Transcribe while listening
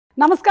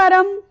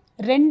నమస్కారం.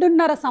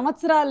 2.5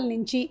 సంవత్సరాల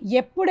నుంచి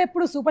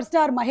ఎప్పుడెప్పుడు సూపర్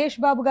స్టార్ మహేష్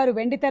బాబు గారు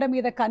వెండితెర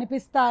మీద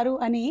కనిపిస్తారు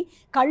అని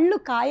కళ్ళు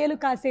కాయలు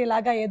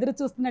కాసేలాగా ఎదురు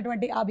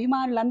చూస్తున్నటువంటి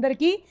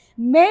అభిమానులందరికీ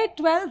మే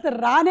 12th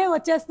రానే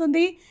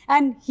వచ్చేస్తుంది.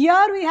 And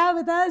here we have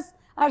with us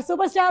our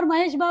super star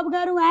Mahesh Babu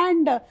గారు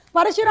అండ్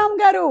పరశురామ్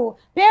గారు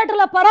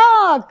పేటల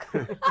పరాక్.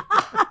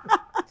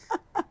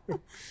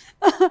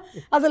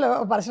 అసలు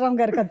పరశురామ్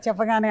గారికి అది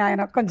చెప్పగానే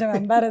ఆయన కొంచెం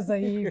ఎంబారెస్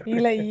అయ్యి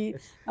ఫీల్ అయ్యి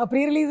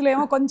ప్రీ రిలీజ్లో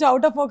ఏమో కొంచెం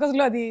అవుట్ ఆఫ్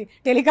ఫోకస్లో అది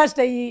టెలికాస్ట్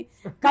అయ్యి,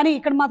 కానీ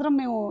ఇక్కడ మాత్రం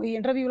మేము ఈ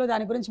ఇంటర్వ్యూలో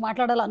దాని గురించి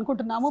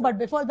మాట్లాడాలనుకుంటున్నాము. బట్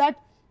బిఫోర్ దాట్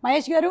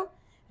మహేష్ గారు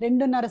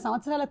 2.5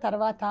 సంవత్సరాల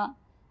తర్వాత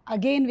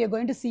again we are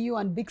going to see you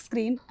on big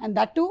screen and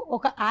that to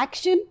ఒక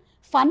యాక్షన్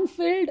ఫన్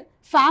ఫిల్డ్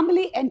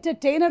ఫ్యామిలీ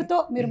ఎంటర్టైనర్తో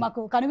మీరు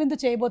మాకు కనువిందు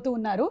చేయబోతూ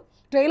ఉన్నారు.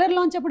 ట్రైలర్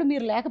లాంచ్ అప్పుడు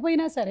మీరు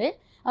లేకపోయినా సరే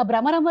ఆ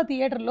భ్రమరమ్మ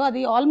థియేటర్లో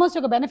అది ఆల్మోస్ట్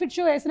ఒక బెనిఫిట్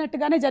షో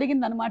వేసినట్టుగానే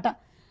జరిగిందనమాట.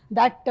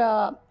 That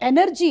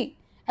energy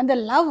and the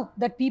love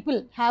that people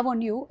have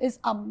on you is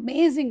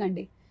amazing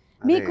అండి.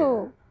 మీకు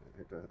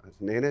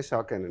నేనే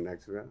షాక్ అయ్యానండి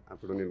యాక్చువల్గా.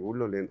 అప్పుడు నేను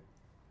ఊళ్ళో లేను,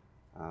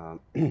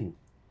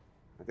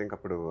 ఐ థింక్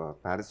అప్పుడు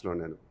ప్యారిస్లో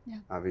నేను.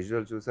 ఆ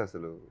విజువల్ చూసి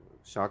అసలు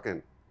షాక్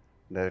అయ్యాను.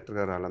 డైరెక్టర్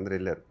గారు వాళ్ళందరూ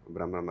వెళ్ళారు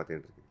బ్రహ్మరమ్మ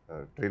థియేటర్కి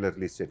ట్రైలర్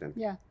రిలీజ్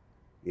చేయడానికి.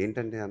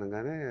 ఏంటంటే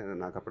అనగానే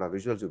నాకు అప్పుడు ఆ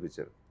విజువల్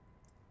చూపించారు.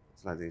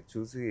 అసలు అది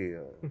చూసి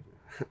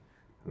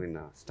ఐ మీన్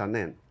స్టన్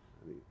అయ్యాను.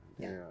 అది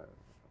అంటే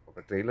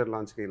ఒక ట్రైలర్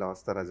లాంచ్కి ఇలా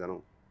వస్తారా జనం,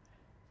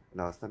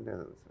 ఇలా వస్తుంటే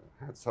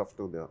hats off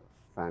to the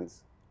fans.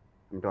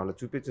 అంటే వాళ్ళు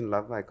చూపించిన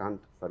లవ్ ఐ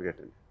కాంట్ ఫర్గెట్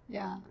అండి.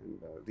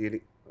 And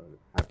really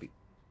happy.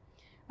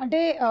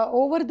 అంటే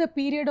over the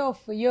period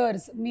of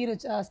years మీరు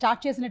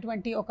స్టార్ట్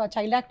చేసినటువంటి ఒక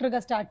చైల్డ్ యాక్టర్గా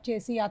స్టార్ట్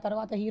చేసి ఆ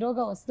తర్వాత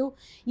హీరోగా వస్తూ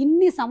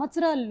ఇన్ని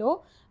సంవత్సరాల్లో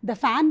the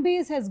fan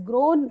base Hess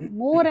grown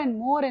more and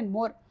more and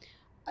more.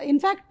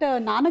 In fact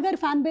నాన్నగారి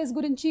ఫ్యాన్ బేస్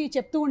గురించి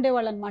చెప్తూ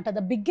ఉండేవాళ్ళు అనమాట.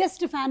 The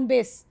biggest fan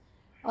base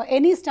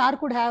any star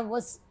could have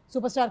was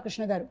super star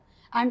Krishna గారు.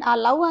 అండ్ ఆ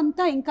లవ్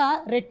అంతా ఇంకా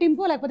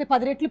రెట్టింపు లేకపోతే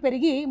 10 రెట్లు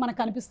పెరిగి మనకు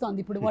కనిపిస్తోంది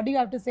ఇప్పుడు. What you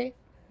have to say?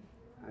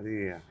 అది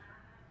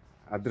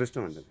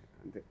అదృష్టం అండి.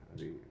 అంతే,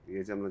 అది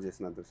ఏ జన్మలో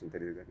చేసిన అదృష్టం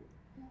తెలియదు కానీ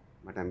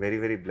but I'm very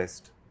very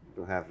blessed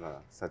to have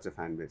such a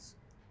fan base.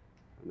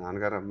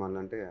 నాన్నగారు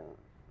అమ్మాలంటే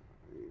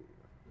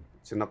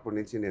చిన్నప్పటి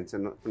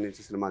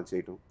నుంచి సినిమాలు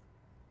చేయటం,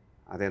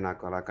 అదే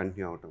నాకు అలా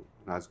కంటిన్యూ అవటం,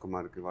 రాజ్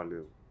కుమార్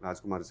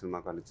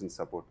సినిమాకి వాళ్ళు ఇచ్చిన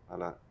సపోర్ట్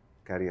అలా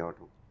క్యారీ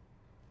అవటం.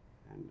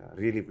 And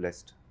really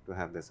blessed to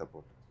have the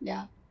support.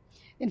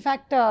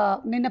 In fact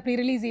నిన్న ప్రీ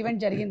రిలీజ్ ఈవెంట్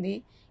జరిగింది.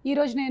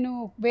 ఈరోజు నేను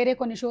వేరే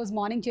కొన్ని షోస్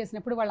మార్నింగ్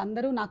చేసినప్పుడు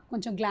వాళ్ళందరూ నాకు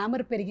కొంచెం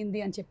గ్లామర్ పెరిగింది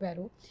అని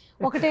చెప్పారు.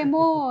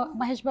 ఒకటేమో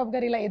మహేష్ బాబు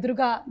గారు ఇలా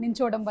ఎదురుగా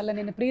నించోవడం వల్ల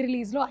నేను ప్రీ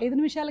రిలీజ్లో 5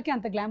 నిమిషాలకి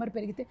అంత గ్లామర్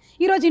పెరిగితే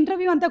ఈరోజు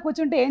ఇంటర్వ్యూ అంతా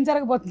కూర్చుంటే ఏం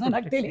జరగబోతుందో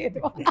నాకు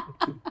తెలియదు.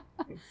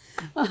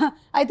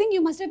 I think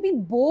you must have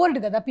been board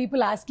కదా,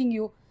 people asking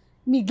you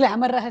me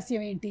glamour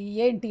రహస్యం ఏంటి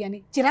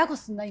అని. చిరాకు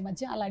వస్తుందా ఈ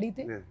మధ్య అలా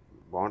అడిగితే?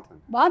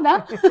 బాగుందా?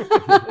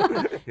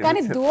 కానీ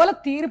దూల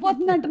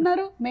తీరిపోతుంది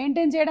అంటున్నారు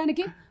మెయింటైన్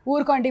చేయడానికి.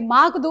 ఊరుకోండి,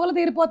 మాకు దూల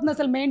తీరిపోతుంది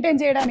అసలు మెయింటైన్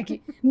చేయడానికి.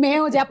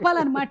 మేము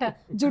చెప్పాలన్నమాట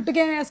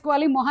జుట్టుకి ఏం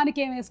వేసుకోవాలి, మొహానికి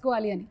ఏం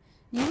వేసుకోవాలి అని.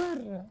 యు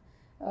ఆర్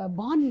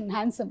బాన్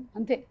హ్యాండ్సమ్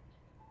అంతే.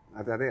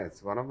 అదే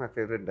one of my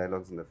favourite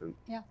dialogues in the film.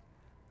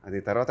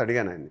 అది తర్వాత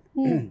అడిగాను ఆయన్ని,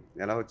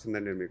 ఎలా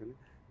వచ్చిందండి మీకు.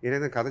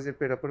 ఏదైతే కథ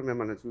చెప్పేటప్పుడు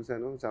మిమ్మల్ని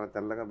చూశాను, చాలా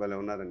తెల్లగా భలే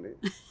ఉన్నారండి.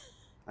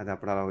 అది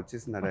అప్పుడు అలా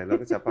వచ్చేసింది ఆ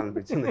డైలాగ్,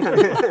 చెప్పాలనిపించింది.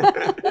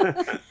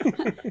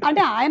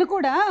 అంటే ఆయన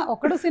కూడా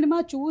ఒక్కడు సినిమా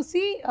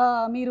చూసి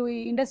మీరు ఈ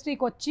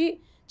ఇండస్ట్రీకి వచ్చి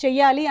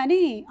చెయ్యాలి అని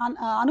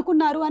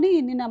అనుకున్నారు అని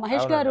నిన్న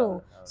మహేష్ గారు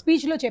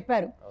స్పీచ్లో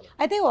చెప్పారు.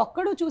 అయితే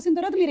ఒక్కడు చూసిన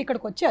తర్వాత మీరు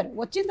ఇక్కడికి వచ్చారు,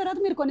 వచ్చిన తర్వాత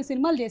మీరు కొన్ని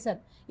సినిమాలు చేశారు.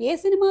 ఏ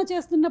సినిమా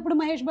చేస్తున్నప్పుడు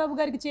మహేష్ బాబు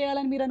గారికి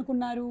చేయాలని మీరు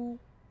అనుకున్నారు?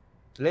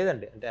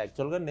 లేదండి, అంటే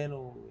యాక్చువల్గా నేను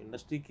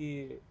ఇండస్ట్రీకి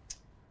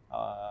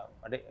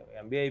అంటే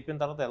ఎంబీఏ అయిపోయిన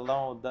తర్వాత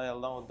వెళ్దాం వద్దా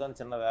అని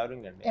చిన్న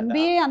వ్యావరింగ్ అండి.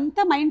 ఎంబీఏ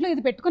అంతా మైండ్లో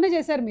ఇది పెట్టుకునే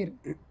చేశారు మీరు?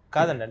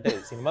 కాదండి, అంటే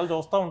సినిమాలు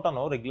చూస్తూ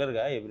ఉంటాను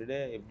రెగ్యులర్గా,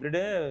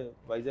 ఎవ్రీడే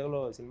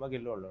వైజాగ్లో సినిమాకి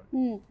వెళ్ళేవాళ్ళు.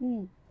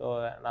 సో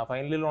నా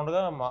ఫైనల్ ఇయర్లో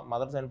ఉండగా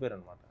మదర్ చనిపోయారు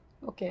అనమాట.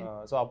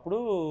 సో అప్పుడు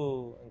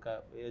ఇంకా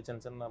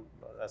చిన్న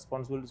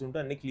రెస్పాన్సిబిలిటీస్ ఉంటే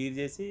అన్నీ క్లియర్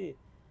చేసి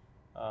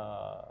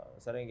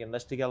సరే ఇంక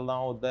ఇండస్ట్రీకి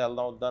వెళ్దాం వద్దా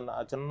అని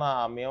ఆ చిన్న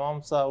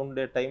మీమాంస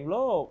ఉండే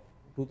టైంలో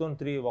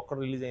 2003 ఒక్కడు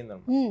రిలీజ్ అయింది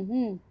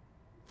అనమాట.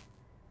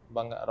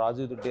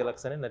 రాజు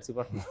డీలక్స్ అని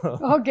నర్సీపట్నం.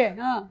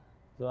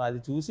 సో అది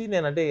చూసి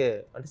నేనంటే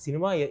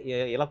సినిమా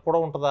ఇలా కూడా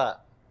ఉంటుందా,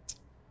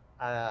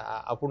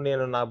 అప్పుడు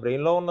నేను నా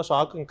బ్రెయిన్లో ఉన్న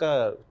షాక్ ఇంకా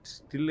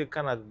స్టిల్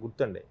ఇంకా నాకు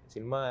గుర్తండి.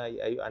 సినిమా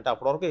అంటే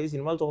అప్పటివరకు ఏ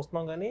సినిమాలు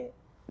చూస్తున్నాం కానీ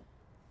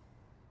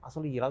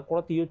అసలు ఇలా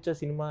కూడా తీయొచ్చా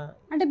సినిమా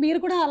అంటే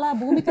మీరు కూడా అలా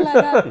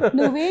భూమికలాగా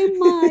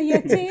నేను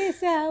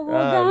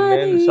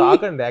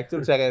షాక్ అండి.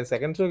 యాక్చువల్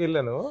సెకండ్ షోకి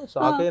వెళ్ళాను,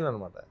 షాక్ అయ్యాను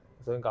అనమాట.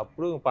 సో ఇంకా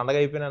అప్పుడు పండగ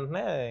అయిపోయిన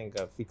వెంటనే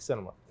ఇంకా ఫిక్స్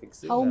అనమాట.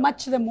 How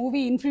much the movie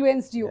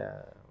influenced you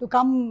to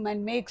come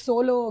and make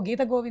solo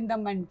Gita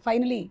Govindam and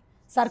finally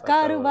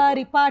సర్కారు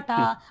వారి పాట.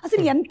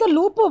 అసలు ఎంత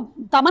లూప్,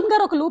 తమన్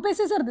గారు ఒక లూప్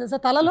వేసేసారు తెలుసా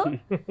తలలో,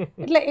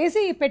 ఇట్లా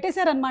వేసి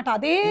పెట్టేశారనమాట.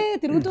 అదే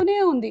తిరుగుతూనే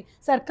ఉంది.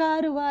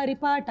 సర్కారు వారి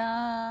పాట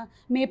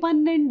మే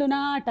 12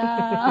 నాట.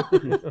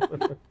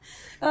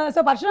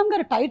 సో పరశురామ్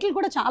గారు టైటిల్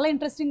కూడా చాలా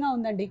ఇంట్రెస్టింగ్గా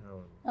ఉందండి.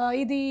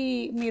 ఇది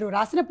మీరు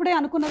రాసినప్పుడే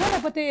అనుకున్నారా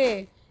లేకపోతే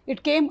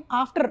it came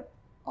after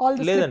all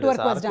the script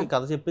work was done?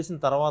 కథ చెప్పేసిన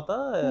తర్వాత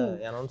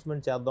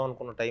అనౌన్స్మెంట్ చేద్దాం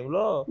అనుకున్న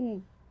టైంలో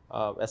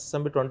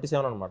SSMB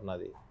 27 అనమాట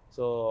నాది.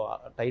 సో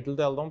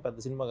టైటిల్తో వెళ్దాం, పెద్ద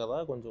సినిమా కదా,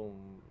 కొంచెం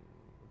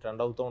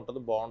ట్రెండ్ అవుతూ ఉంటుంది,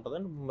 బాగుంటుంది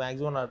అని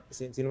మ్యాక్సిమం నా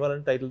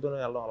సినిమాలని టైటిల్తోనే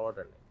వెళ్ళడం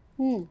అలవాటు అండి.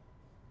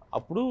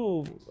 అప్పుడు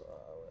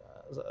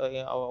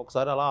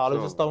ఒకసారి అలా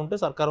ఆలోచిస్తూ ఉంటే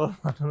సర్కారు వారి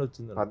పాట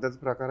వచ్చింది. పద్ధతి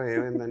ప్రకారం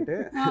ఏమైందంటే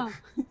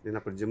నేను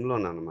అప్పుడు జిమ్లో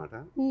ఉన్నాను అనమాట.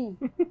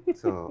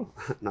 సో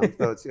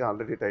నమ్రత వచ్చి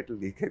ఆల్రెడీ టైటిల్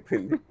లీక్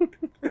అయిపోయింది.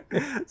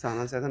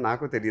 చాలా సేద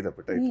నాకు తెలియదు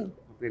అప్పుడు టైటిల్.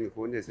 నేను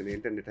ఫోన్ చేశాను,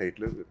 ఏంటండి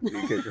టైటిల్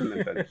లీక్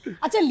అయిపోయిందంటే.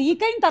 అచ్చా,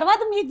 లీక్ అయిన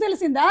తర్వాత మీకు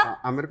తెలిసిందా?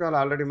 అమెరికాలో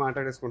ఆల్రెడీ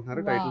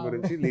మాట్లాడేసుకుంటున్నారు టైటిల్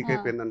గురించి, లీక్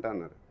అయిపోయిందంట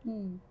అన్నారు.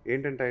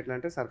 ఏంటంటే టైటిల్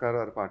అంటే సర్కారు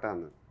వారి పాట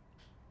అన్నారు.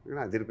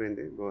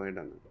 అదిరిపోయింది, గో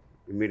హెడ్ అన్నారు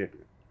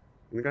ఇమ్మీడియట్గా.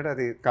 ఎందుకంటే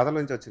అది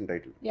కథలోంచి వచ్చిన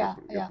టైటిల్.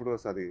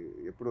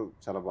 ఎప్పుడు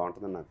చాలా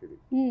బాగుంటుందని నా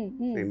ఫీలింగ్.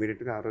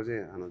 ఇమ్మీడియట్గా ఆ రోజే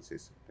అనౌన్స్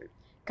చేసాను టైటిల్.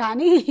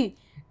 కానీ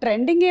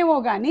ట్రెండింగ్ ఏమో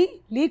కానీ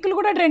లీకులు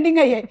కూడా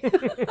ట్రెండింగ్ అయ్యాయి.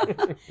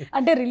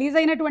 అంటే రిలీజ్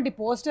అయినటువంటి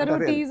పోస్టర్,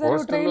 టీజర్,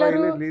 ట్రైలర్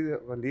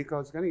లీక్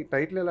అవచ్చు, కానీ ఈ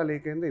టైటిల్ ఎలా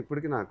లీక్ అయిందో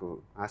ఇప్పటికీ నాకు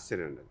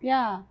ఆశ్చర్యం అండి.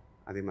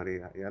 అది మరి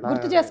ఎలా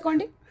గుర్తు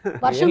చేసుకోండి.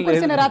 వర్షం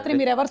కురిసిన రాత్రి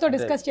మీరు ఎవరితో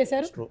డిస్కస్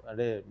చేశారు?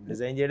 అంటే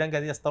డిజైన్ చేయడానికి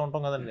అది ఇస్తా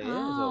ఉంటాం కదండి.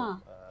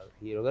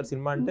 హీరో గారు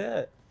సినిమా అంటే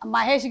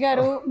మహేష్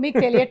గారు మీకు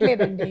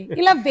తెలియట్లేదండి,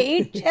 ఇలా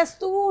వెయిట్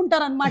చేస్తూ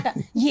ఉంటారు అనమాట,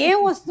 ఏం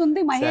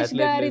వస్తుంది మహేష్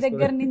గారి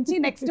దగ్గర నుంచి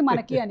నెక్స్ట్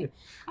మనకి అని.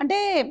 అంటే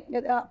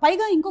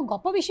పైగా ఇంకో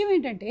గొప్ప విషయం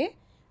ఏంటంటే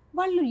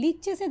వాళ్ళు లీక్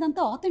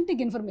చేసేదంతా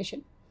ఆథెంటిక్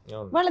ఇన్ఫర్మేషన్.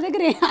 వాళ్ళ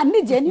దగ్గర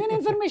అన్ని జెన్యున్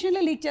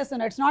ఇన్ఫర్మేషన్లే లీక్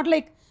చేస్తున్నారు. It's not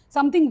like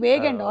something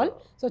vague and all.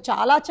 So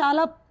చాలా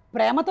చాలా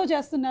ప్రేమతో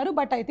చేస్తున్నారు.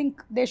 But I think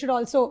they should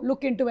also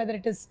look in to whether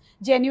it is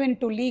genuine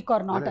to leak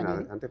are not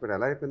అనేది. అంటే ఇప్పుడు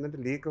ఎలా అయిపోయిందంటే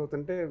లీక్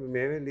అవుతుంటే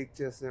మేమే లీక్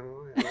చేసాము.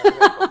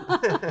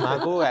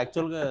 నాకు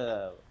యాక్చువల్గా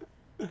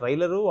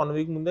ట్రైలరు 1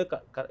 వీక్ ముందే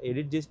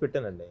ఎడిట్ చేసి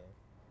పెట్టానండి.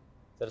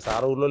 సరే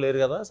సార్ ఊర్లో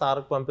లేరు కదా,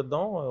 సార్కి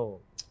పంపిద్దాం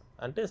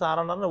అంటే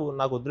సార్ అన్నారు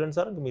నాకు వద్దులేండి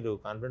సార్, మీరు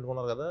కాన్ఫిడెంట్గా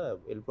ఉన్నారు కదా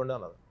వెళ్ళిపోండి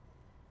అన్నారు.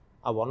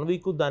 ఆ 1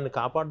 వీక్ దాన్ని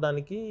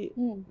కాపాడడానికి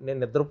నేను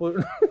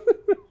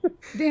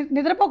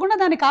నిద్రపోకుండా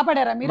దాన్ని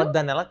కాపాడారా మీరు?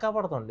 దాన్ని ఎలా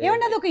కాపాడుతాం?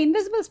 ఏమంటే అది ఒక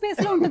ఇన్విజిబుల్ స్పేస్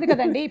లో ఉంటుంది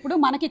కదండి. ఇప్పుడు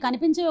మనకి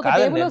కనిపించే ఒక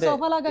టేబుల్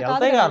సోఫా లాగా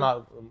కాదు,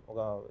 ఒక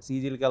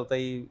సీజీలకి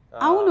వెళ్తాయి.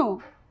 అవును,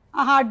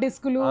 ఆ హార్డ్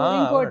డిస్కులు,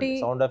 ఇంకోటి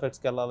సౌండ్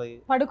ఎఫెక్ట్స్ కి వెళ్ళాలి.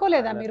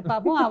 పడుకోలేదా మీరు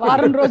పాపం ఆ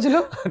వారం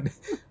రోజులు?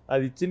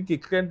 అది ఇచ్చిన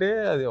కిక్ కంటే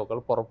అది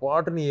ఒకళ్ళు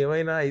పొరపాటుని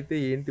ఏమైనా అయితే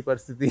ఏంటి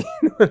పరిస్థితి,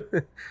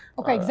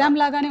 ఒక ఎగ్జామ్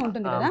లాగానే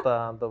ఉంటుంది కదా.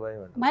 అంత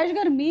భయం. మహేష్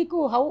గారు, మీకు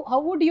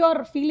how would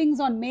your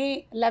feelings on May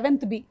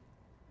 11th B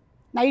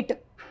night?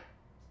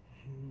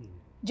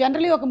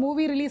 Generally ఒక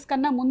మూవీ రిలీజ్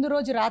కన్నా ముందు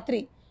రోజు రాత్రి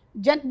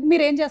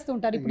మీరు ఏం చేస్తూ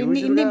ఉంటారు? ఇప్పుడు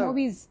ఇన్ని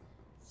movies.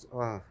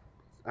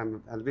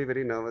 I'll be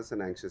very nervous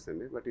and anxious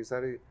అండి. బట్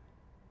ఈసారి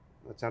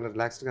చాలా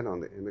రిలాక్స్డ్గానే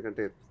ఉంది.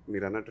 ఎందుకంటే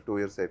మీరు అన్నట్టు 2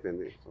 years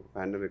అయిపోయింది, ఒక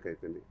పాండమిక్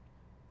అయిపోయింది,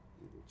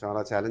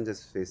 చాలా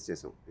ఛాలెంజెస్ ఫేస్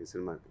చేసాం ఈ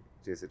సినిమాకి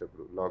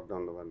చేసేటప్పుడు,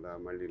 లాక్డౌన్ల వల్ల,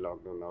 మళ్ళీ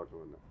లాక్డౌన్ రావడం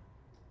వల్ల.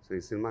 సో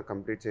ఈ సినిమా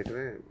కంప్లీట్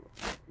చేయడమే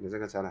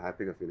నిజంగా చాలా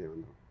హ్యాపీగా ఫీల్ అయ్యి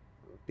ఉన్నాం.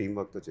 టీమ్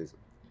వర్క్తో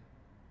చేసాం.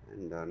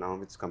 And now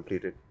it's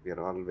completed.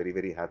 We are all very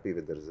very happy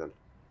with the result.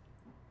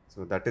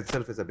 So that it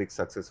self is a big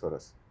success for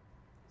us.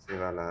 So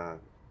ఇవాళ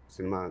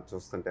సినిమా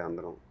చూస్తుంటే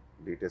అందరం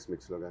డీటెయిల్స్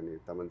మిక్స్లో కానీ,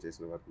 తమన్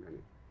చేసిన వర్క్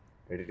కానీ,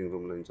 ఎడిటింగ్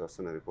రూమ్లో నుంచి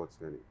వస్తున్న రిపోర్ట్స్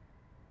కానీ,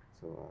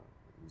 సో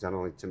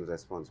జనం ఇచ్చిన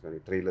రెస్పాన్స్ కానీ,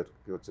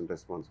 ట్రైలర్కి వచ్చిన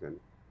రెస్పాన్స్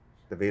కానీ,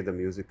 the way the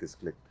music is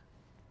clicked.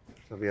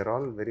 So we are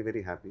all very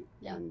very happy.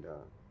 And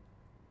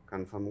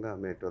కన్ఫర్మ్గా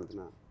May 12th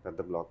పెద్ద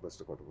బ్లాక్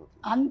బస్టర్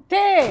కొట్టబోతుంది.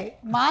 అంతే,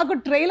 మాకు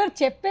ట్రైలర్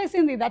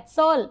చెప్పేసింది. That's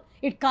all.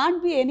 It can't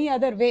be any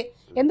other way.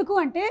 ఎందుకు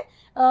అంటే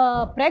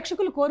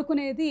ప్రేక్షకులు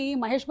కోరుకునేది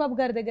మహేష్ బాబు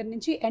గారి దగ్గర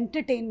నుంచి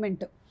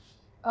entertainment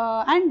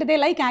and they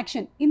like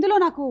action. ఇందులో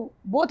నాకు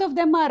both of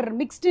them are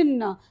mixed in,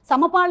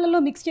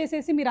 సమపాళ్లలో mix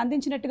చేసేసి మీరు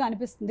అందించినట్టుగా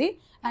అనిపిస్తుంది.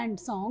 And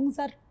songs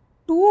are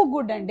too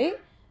good అండి.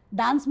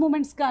 డాన్స్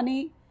మూమెంట్స్ కానీ,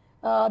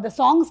 ద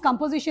సాంగ్స్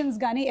కంపోజిషన్స్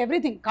కానీ,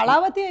 ఎవ్రీథింగ్.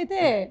 కళావతి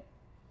అయితే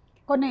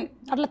కొన్ని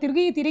అట్లా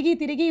తిరిగి తిరిగి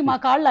తిరిగి మా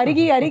కాళ్ళు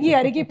అరిగి అరిగి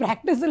అరిగి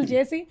ప్రాక్టీసులు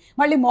చేసి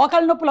మళ్ళీ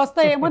మోకాళ్ళ నొప్పులు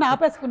వస్తాయేమో అని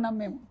ఆపేసుకున్నాం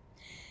మేము.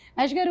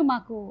 మహేష్ గారు,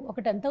 మాకు ఒక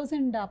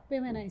 10,000 అప్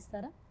ఏమైనా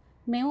ఇస్తారా?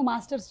 మేము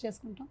మాస్టర్స్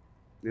చేసుకుంటాం.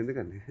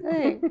 ఎందుకండి?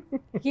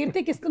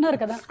 కీర్తికి ఇస్తున్నారు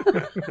కదా,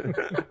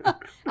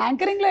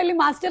 యాంకరింగ్లో వెళ్ళి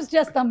మాస్టర్స్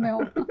చేస్తాం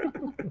మేము.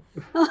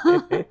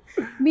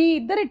 మీ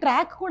ఇద్దరి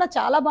ట్రాక్ కూడా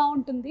చాలా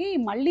బాగుంటుంది,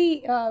 మళ్ళీ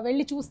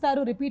వెళ్ళి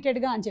చూస్తారు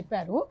రిపీటెడ్గా అని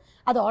చెప్పారు.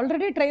 అది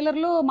ఆల్రెడీ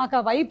ట్రైలర్లో మాకు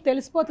ఆ వైబ్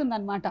తెలిసిపోతుంది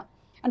అనమాట.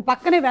 అండ్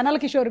పక్కనే వెనల్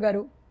కిషోర్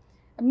గారు,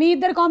 మీ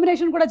ఇద్దరు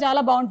కాంబినేషన్ కూడా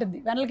చాలా బాగుంటుంది.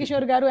 వెనల్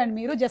కిషోర్ గారు అండ్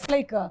మీరు, just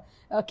like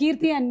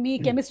Keerthi and me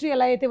chemistry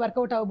ఎలా అయితే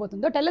work out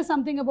అవ్వబోతుందో. Tell us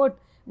something about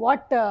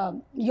what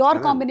your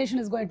combination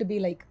is going to be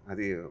like.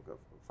 అది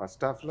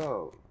ఫస్ట్ హాఫ్లో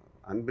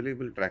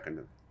అన్బిలీవబుల్ ట్రాక్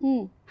అండి.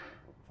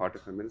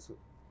 45 minutes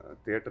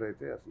థియేటర్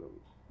అయితే అసలు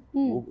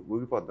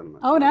ఊగిపోద్ది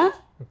అనమాట. అవునా?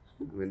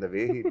 ద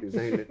వే హీ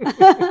డిజైన్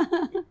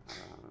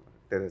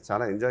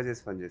చాలా ఎంజాయ్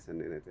చేసి పని చేశాను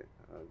నేనైతే.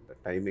 ద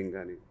టైమింగ్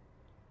కానీ,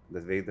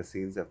 the way the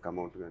scenes have come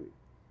out కానీ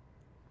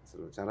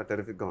అసలు చాలా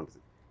టెరిఫిక్గా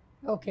ఉంటుంది.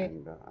 ఓకే.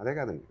 అండ్ అదే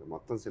కాదండి,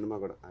 మొత్తం సినిమా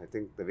కూడా I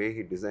think the way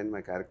he design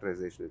my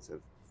characterisation it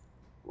self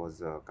was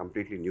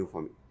completely new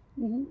for me.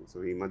 So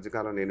ఈ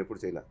మధ్యకాలం నేను ఎప్పుడు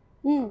చేయలే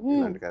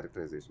ఇలాంటి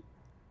క్యారెక్టరైజేషన్.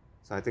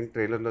 సో ఐ థింక్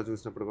ట్రైలర్లో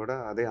చూసినప్పుడు కూడా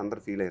అదే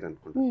అందరు ఫీల్ అయ్యారు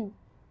అనుకుంటా.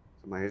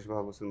 So Mahesh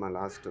Babu cinema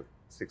last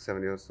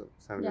 6-7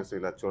 years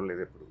ఇలా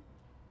చూడలేదు ఎప్పుడు.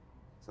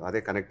 సో అదే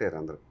కనెక్ట్ అయ్యారు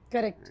అందరూ.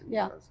 Correct.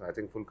 So I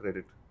think full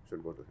credit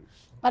should go to him.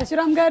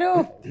 Parashuram గారు,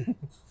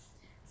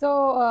 సో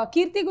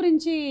కీర్తి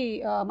గురించి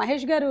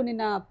మహేష్ గారు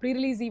నిన్న ప్రీ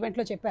రిలీజ్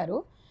ఈవెంట్లో చెప్పారు.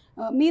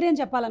 మీరేం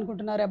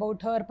చెప్పాలనుకుంటున్నారు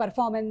అబౌట్ హర్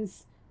పర్ఫార్మెన్స్?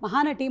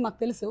 మహానటి మాకు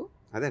తెలుసు.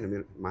 అదే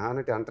మీరు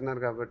మహానటి అంటున్నారు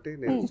కాబట్టి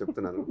నేను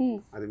చెప్తున్నాను.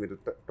 అది మీరు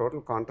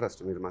టోటల్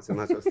కాంట్రాస్ట్ మీరు మా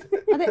సినిమా చూస్తే.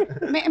 అదే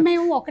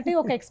మేము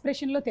ఒక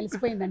ఎక్స్ప్రెషన్లో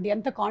తెలిసిపోయిందండి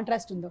ఎంత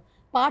కాంట్రాస్ట్ ఉందో.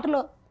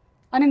 పాటలో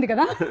అనింది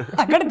కదా,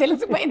 అక్కడ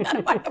తెలిసిపోయింది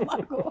అనమాట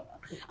మాకు.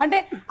 అంటే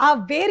ఆ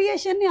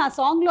వేరియేషన్ని ఆ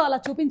సాంగ్లో అలా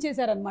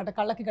చూపించేశారనమాట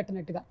కళ్ళకి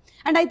కట్టినట్టుగా.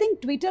 అండ్ ఐ థింక్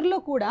ట్విట్టర్లో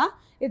కూడా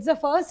it's the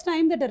first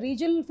time that a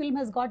regional film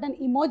Hess got an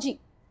emoji.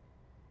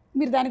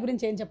 మీరు దాని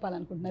గురించి ఏం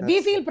చెప్పాలనుకుంటున్నారు? We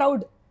feel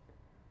proud.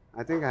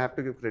 I think I have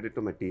to give credit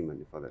to my team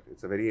for that.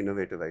 It's a very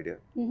innovative idea,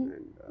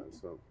 and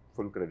so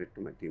full credit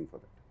to my team for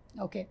that.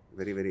 Okay.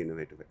 Very, very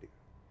innovative idea.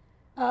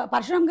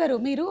 Parashuram గారు,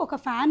 మీరు ఒక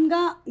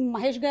ఫ్యాన్గా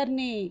మహేష్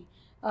గారిని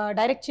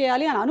direct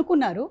చేయాలి అని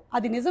అనుకున్నారు,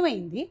 అది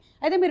నిజమైంది.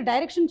 అయితే మీరు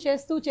డైరెక్షన్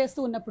చేస్తూ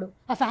ఉన్నప్పుడు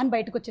ఆ ఫ్యాన్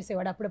బయటకు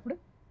వచ్చేసేవాడు అప్పుడప్పుడు?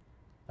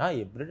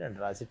 ఎవ్రీడే అండి,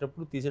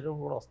 రాసేటప్పుడు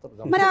తీసేటప్పుడు కూడా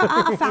వస్తారు. మరి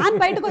ఆ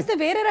ఫ్యాన్ బయటకు వస్తే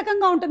వేరే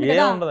రకంగా ఉంటుంది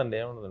కదా?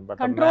 ఏముండదండి.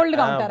 కంట్రోల్డ్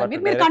గా ఉంటారా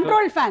మీరు?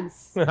 Controlled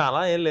fans?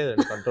 అలా ఏం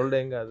లేదండి, కంట్రోల్డ్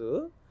ఏం కాదు.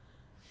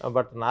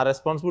 బట్ నా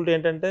రెస్పాన్సిబిలిటీ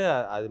ఏంటంటే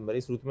అది మరీ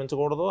శృతి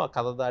మించకూడదు, ఆ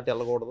కథ దాటి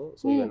వెళ్ళకూడదు.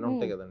 సో ఇవన్నీ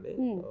ఉంటాయి కదండి.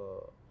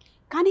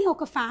 కానీ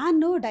ఒక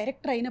ఫ్యాన్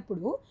డైరెక్టర్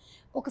అయినప్పుడు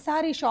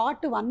ఒకసారి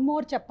షార్ట్ వన్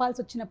మోర్ చెప్పాల్సి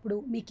వచ్చినప్పుడు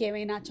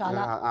మీకేమైనా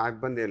చాలా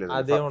ఇబ్బంది లేదు.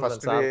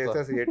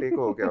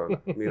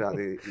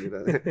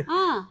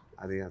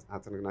 అది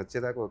అతనికి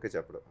నచ్చేదాకా ఓకే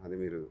చెప్పడం, అది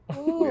మీరు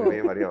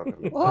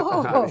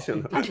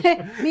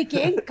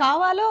మీకేం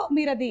కావాలో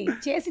మీరు అది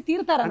చేసి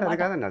తీరుతారు. అది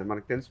కాదండి, అది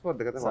మనకు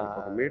తెలిసిపోద్ది కదా.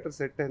 ఒక మీటర్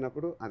సెట్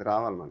అయినప్పుడు అది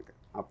రావాలి మనకి,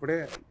 అప్పుడే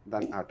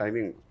దాని ఆ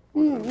టైమింగ్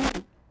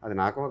అది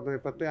నాకు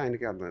అర్థమైపోద్ది,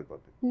 ఆయనకి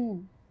అర్థమైపోద్ది.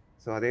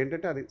 సో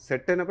అదేంటంటే అది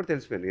సెట్ అయినప్పుడు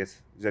తెలిసిపోయింది, ఎస్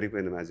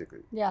జరిగిపోయింది మ్యాజిక్.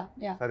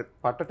 అది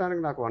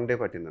పట్టడానికి నాకు 1 day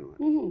పట్టింది అనమాట.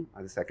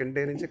 అది సెకండ్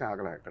డే నుంచి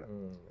కాగలే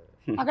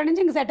అక్కడ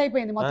నుంచి ఇంకా సెట్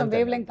అయిపోయింది మొత్తం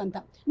వేవ్ లెంగ్త్ అంతా.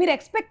 మీరు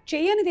ఎక్స్పెక్ట్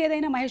చేయనిది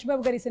ఏదైనా మహేష్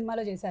బాబు గారి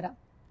సినిమాలో చేశారా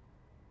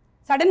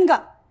సడన్ గా?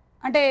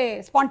 అంటే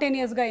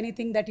స్పాంటేనియస్ గా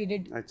ఎనీథింగ్ దట్ హి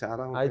డిడ్?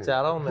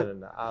 చాలా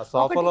ఉన్నాయండి. ఆ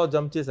సోఫాలో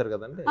జంప్ చేశారు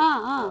కదండి,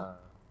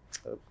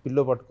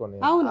 పిల్లో పట్టుకొని.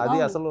 అది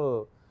అసలు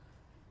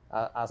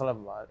అసలు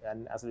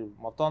అసలు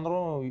మొత్తం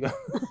అందరం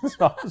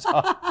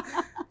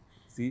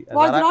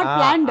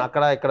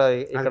అక్కడ ఇక్కడ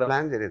ఇక్కడ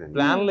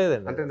ప్లాన్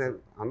లేదండి. అంటే నేను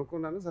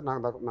అనుకున్నాను సార్,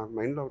 నాకు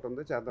మైండ్ లో ఒకటి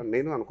ఉంది చేద్దాం,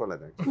 నేను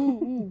అనుకోలేదు.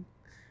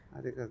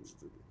 అది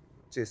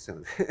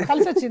చేసాను,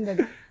 కలిసి వచ్చింది.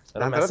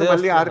 దాని తర్వాత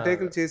మళ్ళీ 6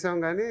 టేకులు చేసాం,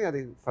 కానీ అది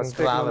ఫస్ట్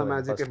టేక్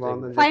మ్యాజిక్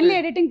బాగుంది. ఫైనల్లీ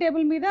ఎడిటింగ్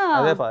టేబుల్ మీద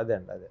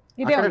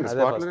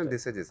స్పాట్ లో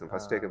డిసైడ్ చేసాం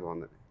ఫస్ట్ టేక్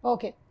బాగుంది.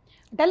 Okay,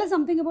 tell us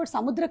something about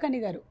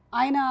Samuthirakani గారు.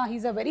 ఆయన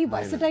he's a very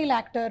versatile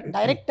actor,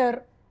 director.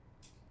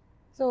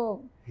 So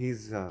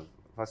he's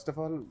first of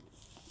all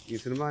ఈ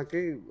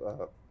సినిమాకి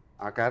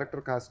ఆ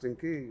క్యారెక్టర్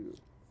కాస్టింగ్కి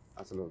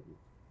అసలు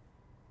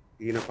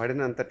ఈయన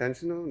పడినంత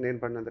టెన్షన్, నేను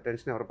పడినంత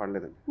టెన్షన్ ఎవరు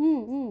పడలేదండి.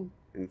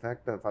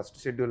 ఇన్ఫ్యాక్ట్ ఫస్ట్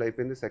షెడ్యూల్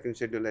అయిపోయింది, సెకండ్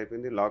షెడ్యూల్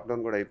అయిపోయింది,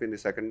 లాక్డౌన్ కూడా అయిపోయింది,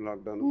 సెకండ్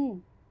లాక్డౌన్.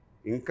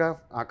 ఇంకా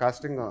ఆ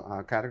కాస్టింగ్ ఆ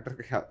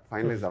క్యారెక్టర్కి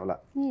ఫైనలైజ్ అవ్వాల.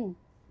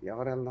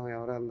 ఎవరు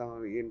వెళ్దాం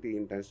ఏంటి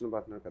ఈయన టెన్షన్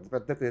పడుతున్నారు. పెద్ద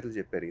పెద్ద పేర్లు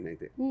చెప్పారు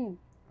ఈయనైతే.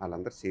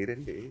 వాళ్ళందరూ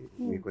చేరండి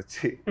మీకు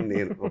వచ్చి,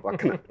 నేను ఓ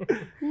పక్కన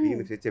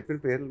ఈయన చెప్పిన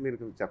పేర్లు మీరు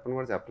చెప్పని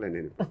కూడా చెప్పలేను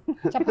నేను.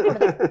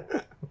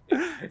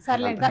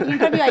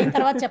 ఇంటర్వ్యూ అయిన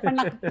తర్వాత చెప్పండి,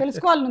 నాకు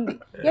తెలుసుకోవాలనుంది.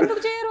 ఎందుకు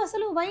చేయరు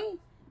అసలు? వై?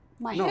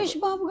 మహేష్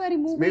బాబు గారి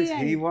movie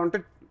he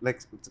wanted like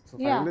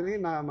finally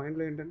నా మైండ్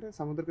లో ఏంటంటే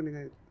సముద్రకని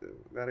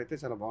గారు అయితే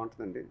చాలా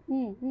బాగుంటుందండి,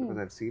 because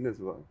I have seen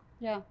his work.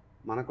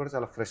 మనకు కూడా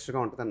చాలా ఫ్రెష్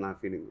గా ఉంటుందని నా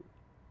ఫీలింగ్.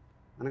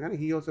 అనగానే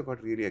he also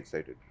got really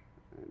excited.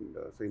 And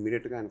so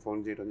immediate గా ఆయన ఫోన్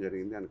చేయడం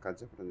జరిగింది, ఆయన కథ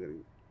చెప్పడం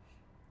జరిగింది.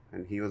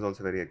 And he was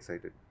also very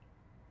excited.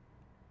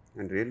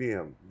 And really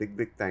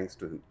big thanks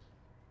to him.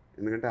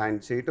 ఎందుకంటే ఆయన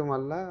చేయటం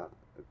వల్ల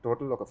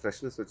టోటల్ ఒక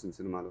ఫ్రెష్నెస్ వచ్చింది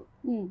సినిమాలో.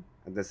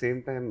 At the same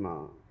time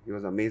he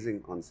was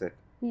amazing on set.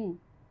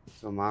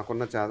 So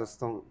మాకున్న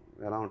చాదస్తం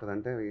ఎలా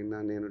ఉంటుందంటే,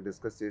 నేను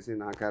డిస్కస్ చేసి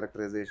నా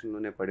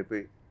క్యారెక్టరైజేషన్లోనే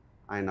పడిపోయి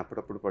ఆయన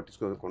అప్పుడప్పుడు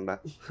పట్టించుకోకుండా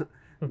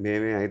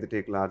మేమే 5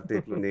 టేకులు 6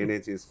 టేకులు నేనే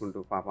చేసుకుంటూ,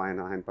 పాప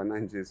ఆయన పని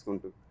ఆయన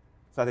చేసుకుంటూ.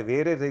 సో అది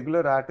వేరే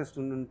రెగ్యులర్ ఆర్టిస్ట్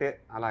ఉండుంటే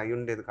అలా అయి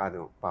ఉండేది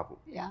కాదేమో పాపం.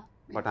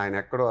 బట్ ఆయన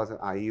ఎక్కడో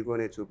ఆ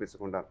ఈగోనే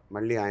చూపించకుండా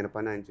మళ్ళీ ఆయన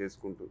పని ఆయన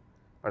చేసుకుంటూ,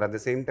 but at the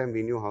same time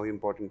we knew how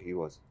important he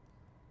was.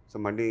 So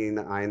మళ్ళీ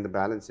ఆయన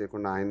బ్యాలెన్స్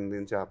చేయకుండా ఆయన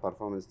నుంచి ఆ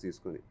పర్ఫార్మెన్స్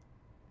తీసుకొని,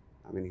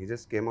 I mean he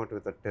just came out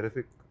with a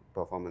terrific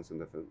performance in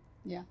the film.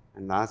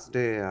 And last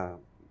day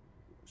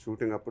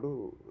shooting అప్పుడు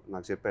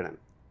నాకు చెప్పాడు ఆయన,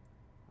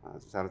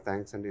 చాలా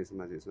థ్యాంక్స్ అండి ఈ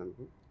సినిమా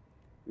చేసినందుకు.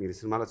 మీరు ఈ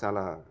సినిమాలో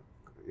చాలా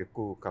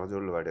ఎక్కువ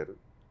కలజోళ్ళు వాడారు,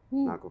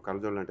 నాకు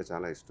కలజోళ్ళు అంటే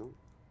చాలా ఇష్టం.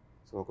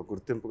 సో ఒక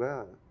గుర్తింపుగా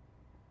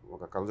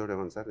ఒక కలజోడు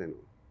ఇవ్వండి సార్, నేను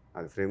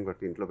అది ఫ్రేమ్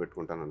కట్టి ఇంట్లో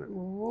పెట్టుకుంటాను అన్నాడు.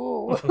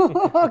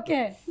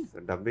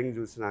 డబ్బింగ్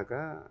చూసినాక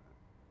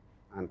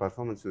ఆయన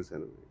పర్ఫార్మెన్స్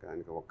చూశాను,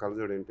 ఆయనకి ఒక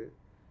కలజోడు ఏంటి,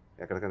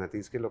 ఎక్కడికైనా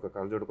తీసుకెళ్ళి ఒక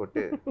కళ్ళజోడు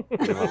కొట్టే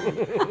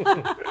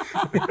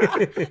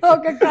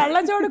ఒక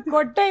కళ్ళజోడు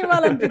కొట్టే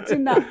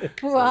ఇవ్వాలనిపించిందా?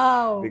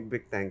 వావ్,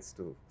 బిగ్ థ్యాంక్స్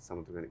టు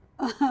సముద్ర గారికి.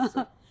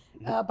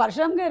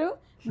 పరశురామ్ గారు,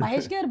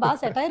 మహేష్ గారు బాగా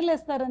సెటైర్లు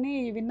వేస్తారని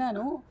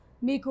విన్నాను.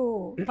 మీకు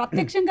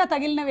ప్రత్యక్షంగా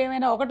తగిలినవి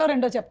ఏమైనా ఒకటో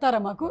రెండో చెప్తారా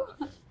మాకు?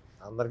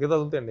 అందరికీ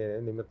తగులుతాయండి,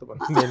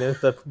 నేనే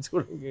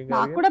తప్పించుకోవడానికి.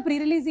 నాకు కూడా ప్రీ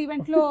రిలీజ్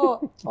ఈవెంట్ లో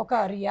ఒక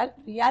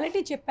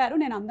రియాలిటీ చెప్పారు,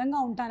 నేను అందంగా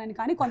ఉంటానని.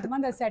 కానీ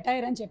కొంతమంది అది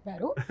సెటైర్ అని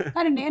చెప్పారు,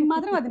 కానీ నేను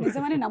మాత్రం అది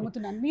నిజమని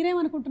నమ్ముతున్నాను.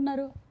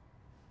 మీరేమనుకుంటున్నారు?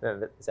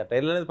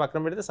 సెటైర్ అనేది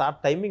పక్కన పెడితే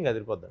షార్ట్ టైమింగ్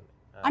అదిరిపోద్దండి.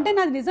 అంటే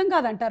నాది నిజం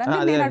కాదంటారా?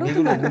 నేను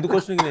అడుగుతున్నాను. ముందు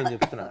క్వశ్చన్కి నేను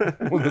చెప్తున్నాను.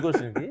 ముందు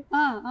క్వశ్చన్కి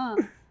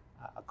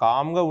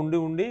కామ్గా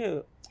ఉండి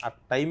ఆ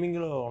టైమింగ్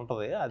లో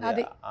ఉంటది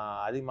అది.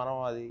 అది మనం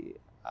అది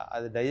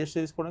డైజెస్ట్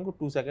చేసుకోవడానికి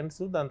 2 seconds,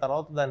 దాని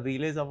తర్వాత దాన్ని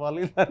రియలైజ్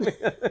అవ్వాలి.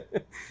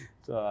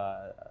 సో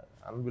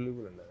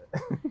అన్బిలీవబుల్ అండి అది.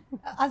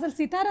 అసలు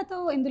సితారాతో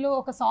ఇందులో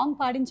ఒక సాంగ్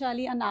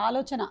పాడించాలి అన్న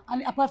ఆలోచన,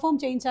 పర్ఫామ్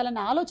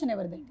చేయించాలన్న ఆలోచన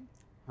ఎవరిదండి?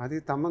 అది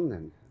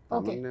తమ్మందండి.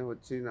 తమ్మనే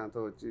వచ్చి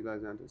నాతో వచ్చి ఇలా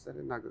అంటే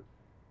సరే, నాకు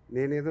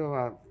నేనేదో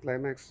ఆ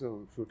క్లైమాక్స్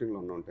షూటింగ్లో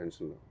ఉన్నాను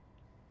టెన్షన్లో.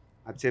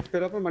 అది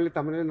చెప్పేటప్పుడు మళ్ళీ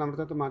తమ్మనే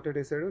నమ్రతతో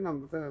మాట్లాడేశాడు.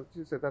 నమ్రత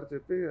వచ్చి సితార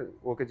చెప్పి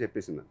ఓకే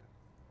చెప్పేసిందంట.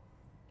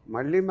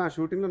 మళ్ళీ మా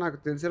షూటింగ్లో నాకు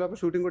తెలిసేలోపు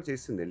షూటింగ్ కూడా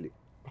చేసింది వెళ్ళి.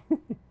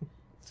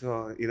 సో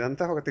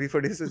ఇదంతా ఒక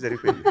 3-4 days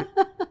జరిగిపోయింది.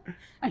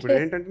 ఇప్పుడు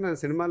ఏంటంటే నా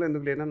సినిమాలో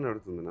ఎందుకు లేనని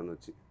అడుగుతుంది నన్ను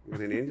వచ్చి.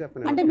 నేనేం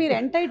చెప్పను. అంటే మీరు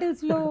ఎండ్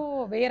టైటిల్స్ లో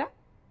వేరా?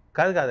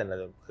 కాదండి,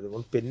 అది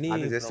పెన్ని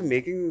just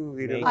making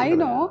video. I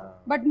know,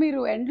 but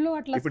మీరు ఎండ్ లో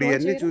అట్లా ఇప్పుడు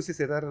ఇవన్నీ చూసి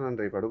సితారా నన్ను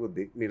రేపు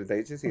అడుగుద్ది, మీరు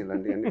దయచేసి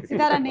ఇలాంటి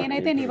సితారా,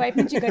 నేనైతే నీ వైపు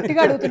నుంచి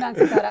గట్టిగా అడుగుతున్నాను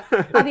సితారా,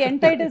 అది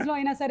ఎండ్ టైటిల్స్ లో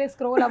అయినా సరే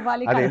స్క్రోల్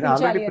అవ్వాలి,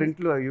 ఆల్రెడీ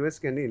ప్రింట్ లో యూఎస్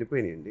కి అన్ని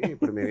వెళ్ళిపోయినాయండి.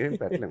 ఇప్పుడు మేమేం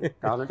పెట్టలేము.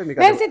 కావాలంటే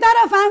మీకు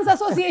సితారా ఫ్యాన్స్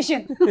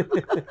అసోసియేషన్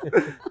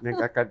నేను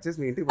కట్ చేసి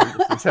మీ ఇంటికి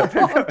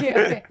పంపిస్తాను. Okay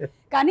okay.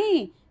 కానీ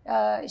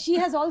she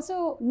has also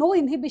no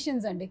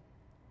inhibitions అండి.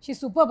 షీ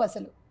సూపర్బ్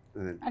అసలు.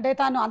 అంటే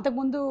తాను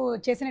అంతకుముందు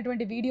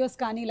చేసినటువంటి వీడియోస్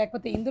కానీ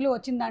లేకపోతే ఇందులో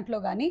వచ్చిన దాంట్లో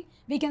కానీ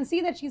we can see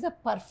that she's a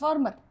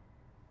performer.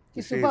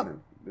 She superb.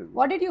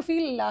 What did you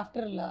feel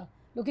after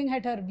looking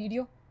at her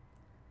video?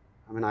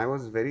 I mean, I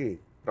was very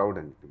proud,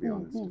 and to be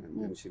honest, and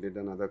then she did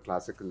another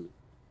classical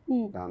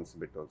dance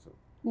bit also,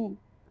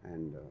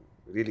 and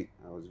really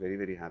I was very,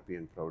 very happy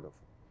and proud of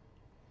her,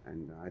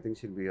 and I think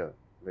she'll be a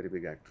very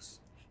big actress.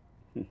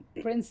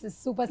 Princess,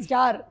 super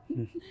star.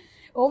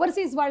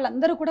 Overseas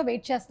వాళ్ళందరూ కూడా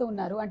wait చేస్తూ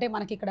ఉన్నారు. అంటే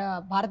మనకి ఇక్కడ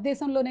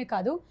భారతదేశంలోనే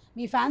కాదు,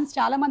 మీ fans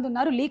చాలా మంది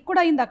ఉన్నారు. లీక్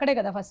కూడా అయింది అక్కడే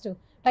కదా, ఫస్ట్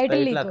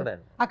టైటిల్ లీక్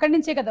అక్కడి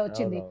నుంచే కదా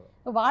వచ్చింది.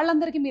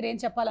 వాళ్ళందరికీ మీరు ఏం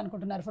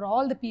చెప్పాలనుకుంటున్నారు? For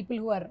all the people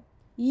who are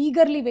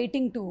eagerly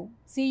waiting to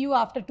see you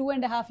after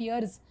 2.5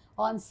 years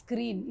on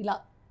screen ఇలా.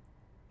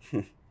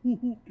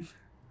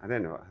 అదే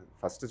అండి,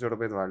 ఫస్ట్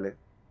చూడబోయేది వాళ్ళే,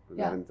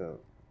 11th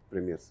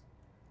premieres.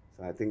 So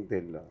I think they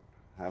will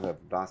have a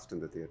blast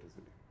in the theatres.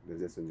 They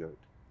just enjoy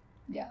it.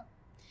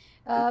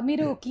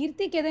 మీరు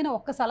కీర్తికి ఏదైనా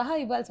ఒక్క సలహా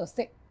ఇవ్వాల్సి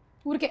వస్తే,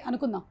 ఊరికే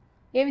అనుకుందాం,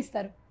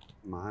 ఏమిస్తారు?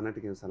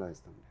 మహానటికి ఏం సలహా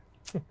ఇస్తాం?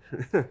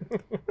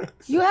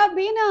 You have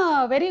been a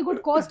very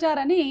good co star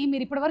అని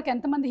మీరు ఇప్పటివరకు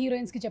ఎంతమంది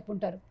హీరోయిన్స్ కి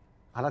చెప్పుంటారు?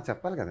 అలా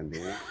చెప్పాలి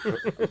కదండి.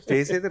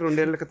 చేసేది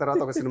 2 ఏళ్ళ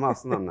తర్వాత ఒక సినిమా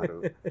వస్తుంది అన్నారు.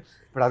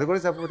 ఇప్పుడు అది కూడా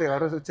చెప్పకపోతే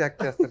ఎవరో వచ్చి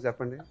యాక్ట్ చేస్తారు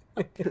చెప్పండి?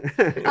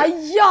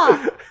 అయ్యా,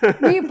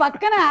 మీ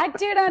పక్కన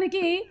యాక్ట్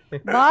చేయడానికి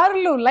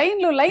బార్లు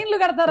లైన్లు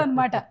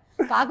కడతారనమాట.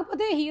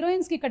 కాకపోతే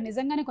హీరోయిన్స్కి ఇక్కడ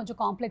నిజంగానే కొంచెం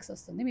కాంప్లెక్స్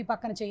వస్తుంది మీ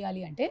పక్కన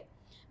చేయాలి అంటే,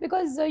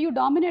 because you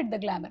dominate the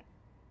glamour.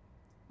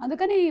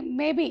 అందుకని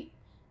మేబీ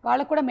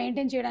వాళ్ళకు కూడా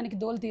మెయింటైన్ చేయడానికి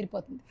దోలు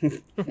తీరిపోతుంది.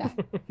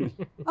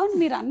 అవును,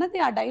 మీరు అన్నది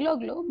ఆ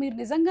డైలాగ్లో మీరు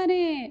నిజంగానే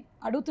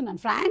అడుగుతున్నాను,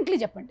 ఫ్రాంక్లీ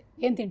చెప్పండి,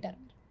 ఏం తింటారు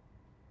మీరు?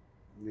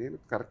 నేను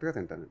కరెక్ట్గా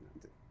తింటానండి,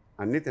 అంతే.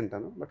 అన్నీ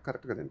తింటాను, బట్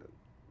కరెక్ట్గా తింటాను.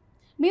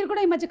 మీరు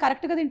కూడా ఈ మధ్య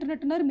కరెక్ట్గా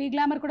తింటున్నట్టున్నారు, మీ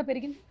గ్లామర్ కూడా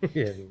పెరిగింది.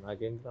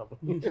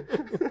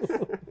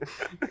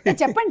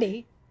 చెప్పండి.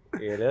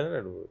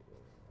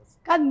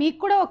 కాదు, మీకు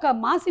కూడా ఒక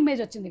మాస్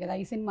ఇమేజ్ వచ్చింది కదా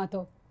ఈ సినిమాతో.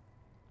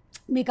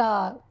 మీకు ఆ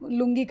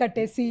లుంగి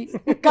కట్టేసి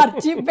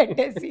ఖర్చీఫ్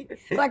పెట్టేసి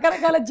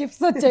రకరకాల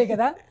జిప్స్ వచ్చాయి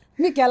కదా,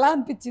 మీకు ఎలా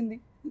అనిపించింది?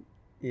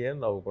 ఏం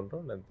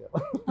నవ్వుకుంటాం అంతే.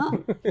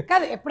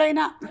 కాదు,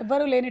 ఎప్పుడైనా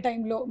ఎవ్వరూ లేని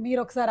టైంలో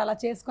మీరు ఒకసారి అలా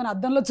చేసుకొని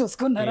అద్దంలో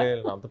చూసుకున్నారా?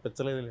 అంత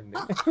పిచ్చలేదండి.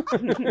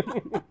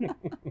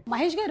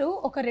 మహేష్ గారు,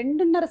 ఒక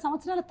 2.5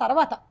 సంవత్సరాల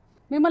తర్వాత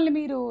మిమ్మల్ని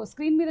మీరు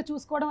స్క్రీన్ మీద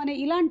చూసుకోవడం అనే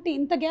ఇలాంటి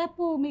ఇంత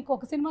గ్యాప్ మీకు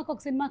ఒక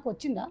సినిమాకి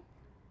వచ్చిందా?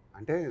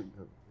 అంటే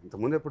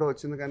ఇంతకుముందు ఎప్పుడో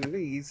వచ్చింది కానీ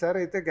ఈసారి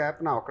అయితే గ్యాప్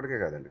నా ఒక్కడికే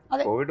కాదండి,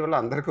 కోవిడ్ వల్ల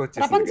అందరికీ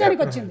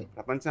వచ్చింది,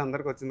 ప్రపంచం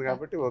అందరికి వచ్చింది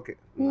కాబట్టి ఓకే,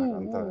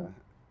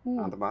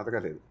 అంత బాధగా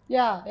లేదు.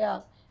 Yeah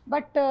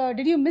but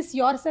did you miss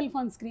your self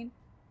on screen,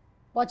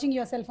 watching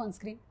your self on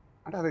screen?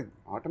 అంటే అది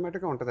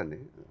ఆటోమేటిక్గా ఉంటుందండి,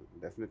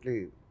 డెఫినెట్లీ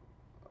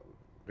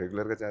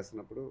రెగ్యులర్గా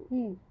చేస్తున్నప్పుడు.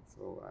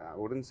 So I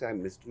wouldn't say I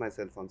missed my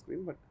self on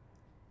screen, but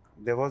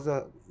there was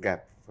a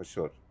gap for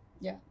sure.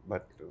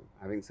 But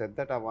having said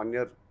that, ఆ 1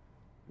 year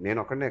నేను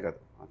ఒక్కడనే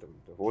కాదు,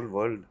 the whole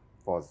world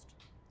paused.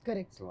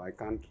 Correct. So I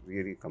can't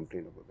really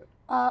complain about that.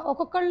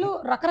 ఒక్కొక్కళ్ళు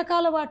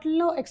రకరకాల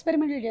వాటిల్లో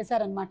ఎక్స్పెరిమెంట్లు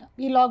చేశారనమాట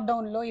ఈ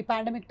లాక్డౌన్లో, ఈ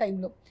పాండమిక్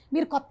టైంలో.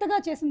 మీరు కొత్తగా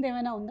చేసింది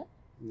ఏమైనా ఉందా?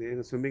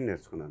 నేను స్విమ్మింగ్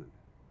నేర్చుకున్నానండి.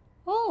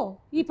 ఓ,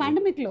 ఈ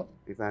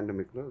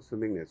పాండమిక్లో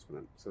స్విమ్మింగ్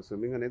నేర్చుకున్నాను. సో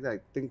స్విమ్మింగ్ అనేది ఐ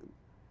థింక్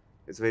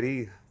ఇట్స్ వెరీ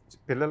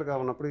పిల్లలుగా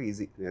ఉన్నప్పుడు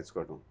ఈజీ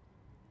నేర్చుకోవడం.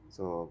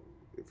 So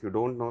if you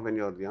don't know when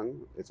you're young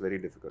it's very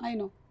difficult. I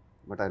know,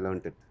 but I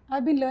learned it. I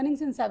been learning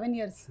since 7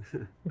 years.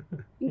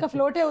 ఇంకా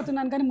ఫ్లోటే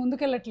అవుతున్నాను కానీ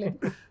ముందుకెళ్ళట్లేదు.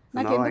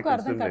 నాకు ఎందుకు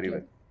అర్థం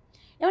కావట్లేదు.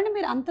 ఏమంటే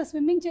మీరు అంత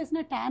స్విమ్మింగ్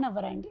చేసినా ట్యాన్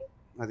అవ్వరండి?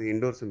 అది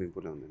ఇండోర్ స్విమ్మింగ్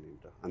పూల్ ఉందండి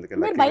ఇంట్లో, అందుకే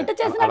మీరు బయట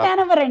చేసినా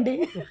ట్యాన్ అవ్వరండి?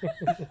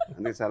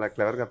 అందుకే చాలా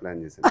క్లవర్గా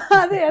ప్లాన్ చేశాను.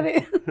 అదే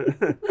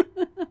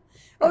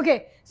ఓకే.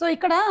 సో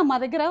ఇక్కడ మా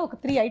దగ్గర ఒక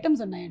 3 items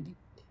ఉన్నాయండి.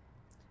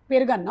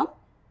 పెరుగన్నం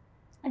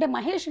అంటే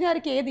మహేష్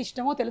గారికి ఏది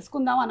ఇష్టమో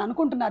తెలుసుకుందాం అని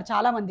అనుకుంటున్నారు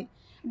చాలామంది.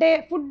 అంటే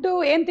ఫుడ్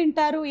ఏం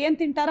తింటారు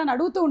అని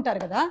అడుగుతూ ఉంటారు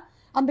కదా,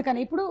 అందుకని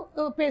ఇప్పుడు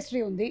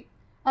పేస్ట్రీ ఉంది,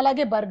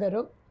 అలాగే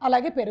బర్గరు,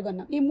 అలాగే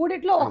పెరుగన్నం. ఈ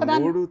మూడిట్లో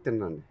ఒకదాని 3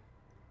 తిన్నాండి.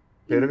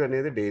 పెరుగు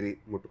అనేది డైరీ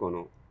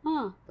ముట్టుకోను,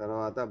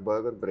 తర్వాత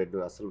బర్గర్ బ్రెడ్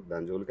అసలు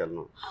దాని జోలికి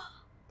వెళ్ళను,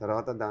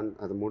 తర్వాత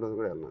అది 3ది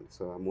కూడా వెళ్ళను.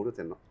 సో ఆ 3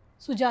 తిన్నాం.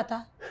 సుజాత,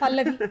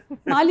 పల్లవి,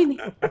 మాలిని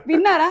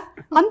విన్నారా?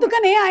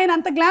 అందుకనే ఆయన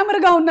అంత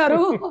గ్లామర్గా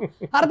ఉన్నారు.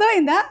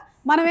 అర్థమైందా?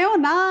 మనమేమో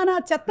నా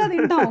చెత్త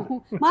తింటాం,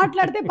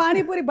 మాట్లాడితే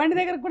పానీపూరి బండి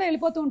దగ్గరకు కూడా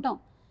వెళ్ళిపోతూ ఉంటాం.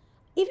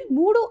 ఇవి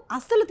 3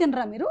 అస్సలు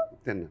తినరా మీరు?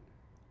 తిన్నాను.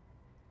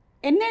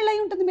 ఎన్నేళ్ళు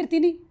అయి ఉంటుంది మీరు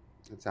తిని?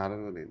 చాలా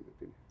రోజులైంది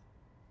తిని.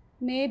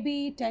 Maybe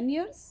 10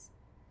 years.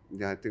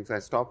 I think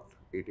I stopped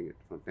eating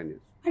it for 10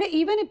 years. అంటే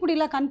ఈవెన్ ఇప్పుడు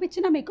ఇలా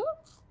కనిపించినా మీకు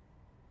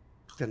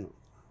తిన్నాను.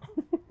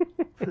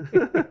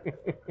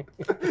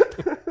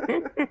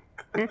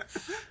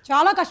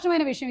 చాలా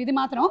కష్టమైన విషయం ఇది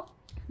మాత్రం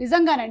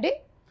నిజంగానండి.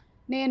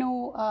 నేను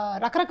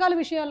రకరకాల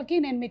విషయాలకి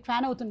నేను మీకు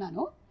ఫ్యాన్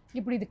అవుతున్నాను.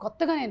 ఇప్పుడు ఇది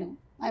కొత్తగా నేను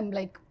I'm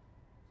like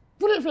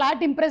full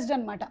flat impressed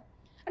అనమాట.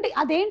 అంటే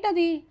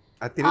అదేంటది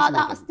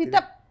స్థిత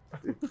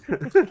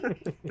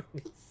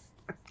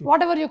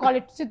what ever you call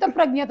it, స్థిత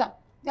ప్రజ్ఞత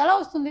ఎలా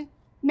వస్తుంది?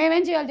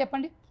 మేమేం చేయాలి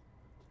చెప్పండి?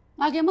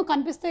 నాకేమో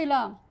కనిపిస్తే ఇలా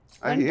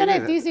వెంటనే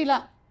తీసి ఇలా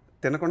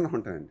తినకుండా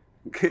ఉంటానండి.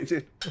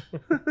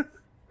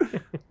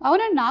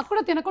 అవునండి, నాకు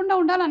కూడా తినకుండా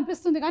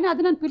ఉండాలనిపిస్తుంది కానీ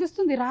అది నన్ను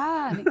పిలుస్తుంది రా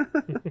అని.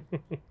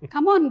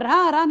 కమాన్ రా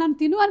రా నన్ను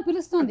తిను అని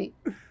పిలుస్తుంది.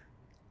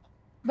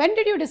 When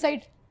did you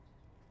decide?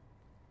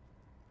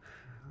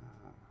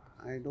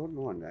 I don't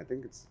know అండి. ఐ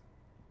థింక్ ఇట్స్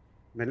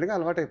మెల్లిగా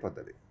అలవాటు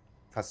అయిపోతుంది.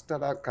 ఫస్ట్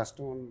అలా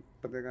కష్టం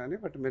ఉంటుంది కానీ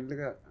బట్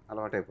మెల్లిగా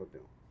అలవాటు అయిపోద్ది.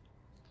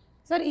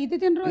 సార్ ఇది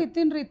తినరు ఇది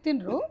తినరు ఇది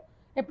తినరు,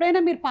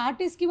 ఎప్పుడైనా మీరు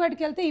పార్టీస్కి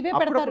వాటికి వెళ్తే ఇవే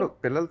పెడతారు?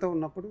 పిల్లలతో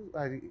ఉన్నప్పుడు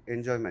I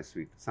enjoy my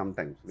sweet some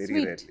times,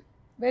 very rarely.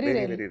 Very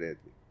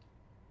rarely.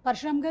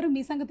 Parashuram గారు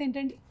మీ సంగతి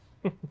ఏంటండి?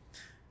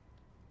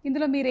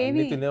 ఇందులో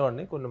మీరేమి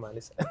తినేవాడిని, కొన్ని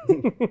మానేసా.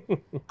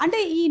 అంటే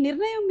ఈ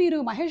నిర్ణయం మీరు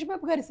మహేష్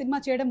బాబు గారి సినిమా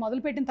చేయడం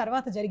మొదలుపెట్టిన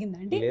తర్వాత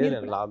జరిగిందండి?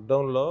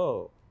 లాక్డౌన్ లో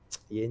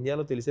ఏం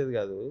చేయాలో తెలిసేది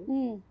కాదు.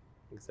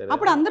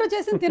 అప్పుడు అందరూ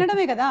చేసింది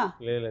తినడమే కదా.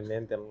 లేదు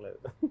నేను తినలేదు.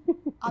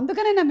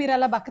 అందుకనైనా మీరు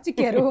అలా బక్క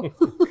చిక్కారు.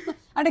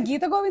 అంటే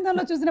గీత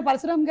గోవిందంలో చూసిన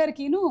పరశురామ్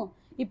గారికిను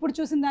ఇప్పుడు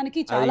చూసిన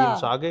దానికి చాలా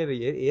షాక్ అయ్యారు.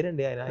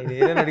 ఏరండి ఆయన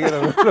అడిగారు.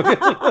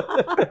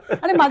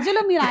 అంటే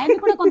మధ్యలో మీరు ఆయన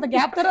కూడా కొంత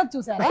గ్యాప్ తర్వాత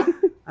చూసారా?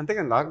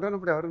 అంతేగాని లాక్డౌన్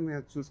అప్పుడు ఎవరు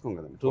చూసుకోం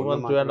కదా.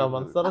 2.5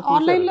 months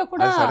ఆన్లైన్ లో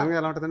కూడా సడన్ గా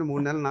ఎలా ఉంటుందని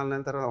 3 నెలలు 4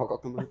 నెలల తర్వాత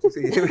ఒక్కొక్క మంది చూసి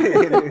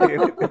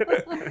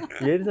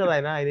ఏడు సార్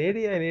ఆయన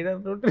ఏడి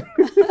అంటుంటే.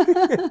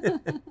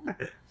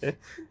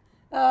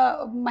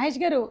 మహేష్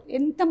గారు,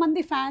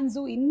 ఎంతమంది ఫ్యాన్స్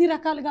ఇన్ని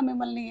రకాలుగా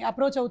మిమ్మల్ని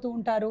అప్రోచ్ అవుతూ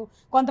ఉంటారు.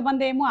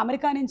 కొంతమంది ఏమో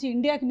అమెరికా నుంచి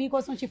ఇండియాకి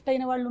మీకోసం షిఫ్ట్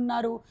అయిన వాళ్ళు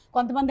ఉన్నారు.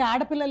 కొంతమంది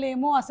ఆడపిల్లలు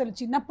ఏమో అసలు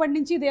చిన్నప్పటి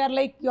నుంచి they are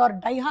like your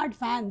die hard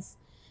fans.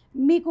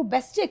 మీకు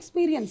best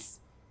experience,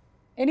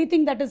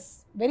 anything that is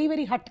very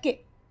very hatke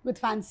with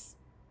fans?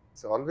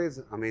 It's always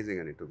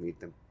amazing అని to meet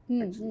them.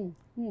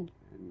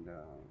 And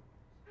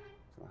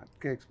so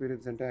hatke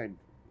experience అంటే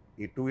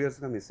ఈ 2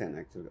 yearsగా మిస్ అయ్యాను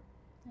యాక్చువల్గా.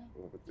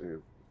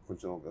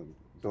 కొంచెం ఒక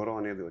దూరం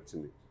అనేది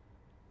వచ్చింది.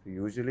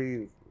 Usually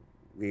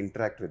we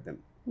interact with them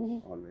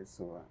always,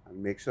 so I'll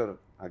make sure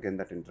again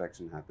that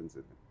interaction happens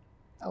with them.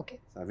 Okay.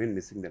 So I've been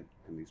missing them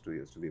in these 2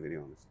 years, to be very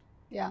honest.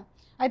 Yeah,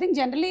 I think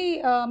generally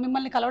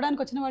మిమ్మల్ని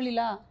కలవడానికి వచ్చిన వాళ్ళు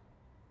ఇలా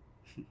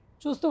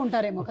చూస్తూ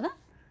ఉంటారేమో కదా.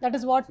 That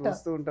is what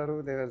చూస్తూ ఉంటారు.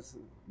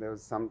 There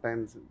was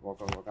sometimes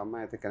ఒక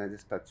అమ్మాయి అయితే can I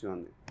just touch you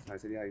on the,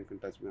 I said yeah you can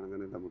touch me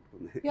అనగానే ఇలా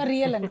ముట్టుకుంది. You are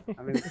real.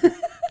 I mean it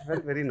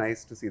felt very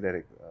nice to see their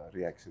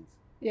reactions.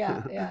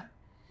 Yeah.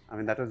 I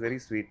mean that was very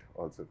sweet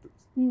also too.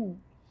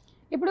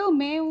 ఇప్పుడు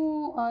మేము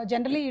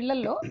generally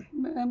ఇళ్లల్లో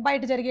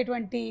బయట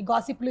జరిగేటువంటి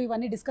గాసిప్లు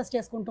ఇవన్నీ discuss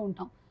చేసుకుంటూ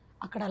ఉంటాం.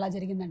 అక్కడ అలా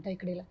జరిగిందంట,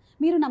 ఇక్కడ ఇలా.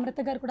 మీరు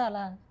నమ్రత గారు కూడా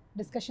అలా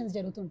డిస్కషన్స్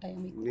జరుగుతుంటాయా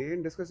మీకు? నేను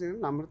డిస్కస్ చేయను.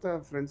 నమ్రత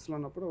ఫ్రెండ్స్లో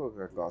ఉన్నప్పుడు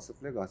ఒక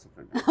గాసిప్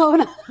అండి.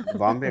 అవునా?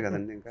 బాంబే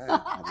కదండి, ఇంకా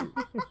అది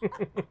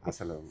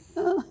అసలు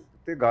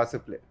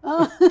గాసిప్లే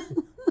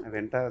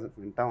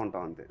వింటా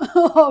ఉంటాం అంతే.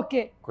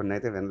 ఓకే. కొన్ని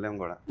అయితే వినలేము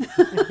కూడా,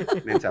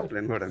 నేను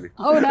చెప్పలేను కూడా.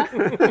 అవునా?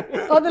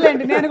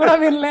 వద్దులేండి, నేను కూడా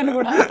వినలేను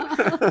కూడా.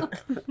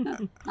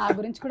 నా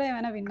గురించి కూడా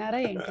ఏమైనా విన్నారా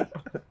ఏంటి?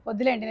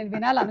 వద్దులేండి, నేను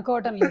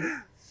వినాలనుకోవటం లేదు.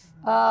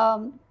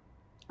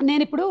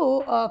 నేను ఇప్పుడు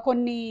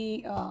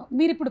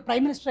మీరు ఇప్పుడు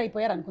ప్రైమ్ మినిస్టర్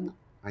అయిపోయారు అనుకుందాం.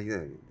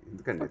 అయ్యే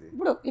ఎందుకండి,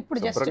 ఇప్పుడు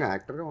జస్ట్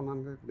యాక్టర్గా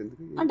ఉన్నాను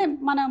అంటే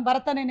మనం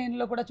భరత్ అనే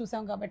నేనులో కూడా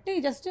చూసాం కాబట్టి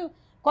జస్ట్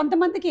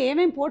కొంతమందికి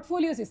ఏమేమి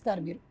పోర్ట్ఫోలియోస్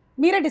ఇస్తారు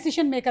మీరే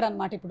డిసిషన్ మేకర్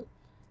అనమాట. ఇప్పుడు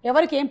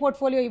ఎవరికి ఏం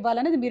పోర్ట్ఫోలియో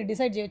ఇవ్వాలనేది మీరు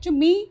డిసైడ్ చేయొచ్చు.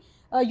 మీ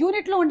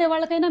యూనిట్లో ఉండే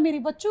వాళ్ళకైనా మీరు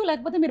ఇవ్వచ్చు,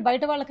 లేకపోతే మీరు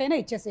బయట వాళ్ళకైనా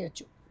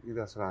ఇచ్చేసేయచ్చు. ఇది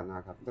అసలు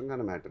నాకు అర్థం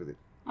కాని మ్యాటర్ ఇది.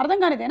 అర్థం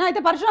కానిదేనా?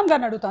 అయితే పరశురామ్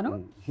గారిని అడుగుతాను.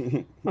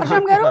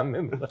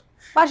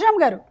 పరశురామ్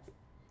గారు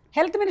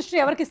హెల్త్ మినిస్ట్రీ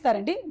ఎవరికి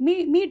ఇస్తారండి?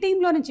 మీ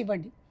టీంలో నుంచి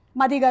ఇవ్వండి.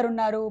 మది గారు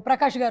ఉన్నారు,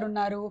 ప్రకాష్ గారు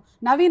ఉన్నారు,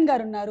 నవీన్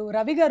గారు ఉన్నారు,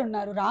 రవి గారు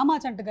ఉన్నారు,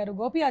 రామాచంట్ గారు,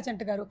 గోపి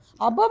ఆచంట్ గారు.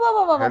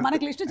 అబ్బాబాబా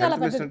మనకి లిస్ట్ చాలా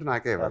పెద్దది.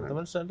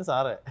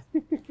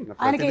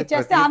 ఆయనకి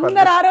ఇచ్చేస్తే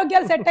అందరు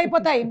ఆరోగ్యాలు సెట్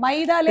అయిపోతాయి.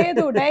 మైదా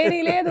లేదు,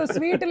 డైరీ లేదు,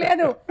 స్వీట్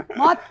లేదు,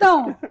 మొత్తం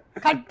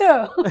కట్.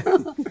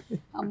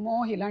 అమ్మో,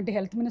 ఇలాంటి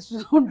హెల్త్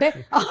మినిస్టర్ ఉంటే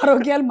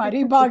ఆరోగ్యాలు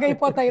మరీ బాగా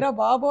అయిపోతాయిరా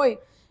బాబోయ్.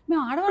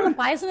 మేము ఆడవాళ్ళం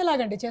పాయసం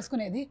ఎలాగండి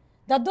చేసుకునేది?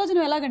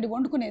 దద్దోజనం ఎలాగండి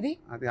వండుకునేది?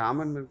 అది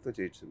ఆల్మండ్ మిల్క్ తో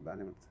చేయొచ్చు,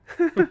 బానే ఉంటుంది.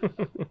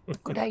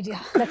 Good idea,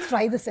 let's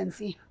try this and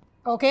see.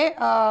 Okay,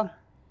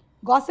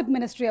 gossip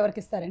ministry ఎవరికి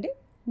ఇస్తారండి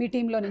మీ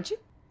టీంలో నుంచి?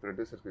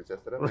 ప్రొడ్యూసర్కి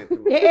ఇచ్చేస్తారా?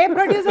 ఏ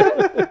ప్రొడ్యూసర్?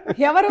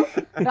 ఎవరు?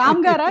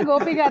 రామ్ గారా,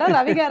 గోపి గారా,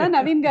 రవి గారా,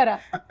 నవీన్ గారా?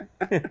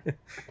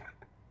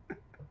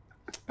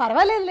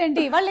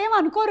 పర్వాలేదులేండి, వాళ్ళు ఏం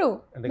అనుకోరు.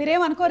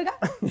 మీరేం అనుకోరుగా?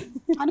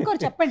 అనుకోరు,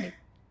 చెప్పండి.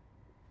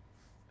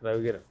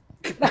 రవి గారు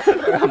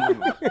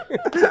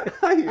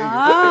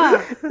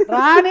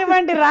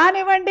రానివ్వండి,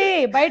 రానివ్వండి,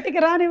 బయటికి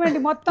రానివ్వండి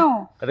మొత్తం.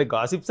 అంటే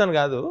గాసిప్స్ అని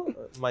కాదు,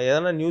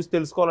 ఏదైనా న్యూస్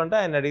తెలుసుకోవాలంటే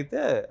ఆయన అడిగితే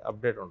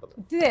అప్డేట్ ఉంటుంది.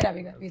 ఇదే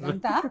రవి గారు,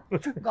 ఇదంతా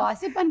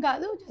గాసిప్ అని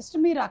కాదు, జస్ట్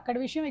మీరు అక్కడ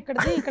విషయం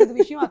ఇక్కడది, ఇక్కడ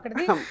విషయం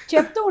అక్కడది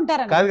చెప్తూ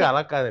ఉంటారు. కాదు,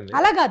 అలా కాదండి,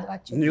 అలా కాదు,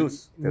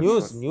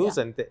 న్యూస్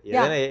అంతే.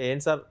 ఏదైనా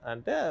ఏంటి సార్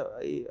అంటే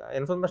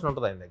ఇన్ఫర్మేషన్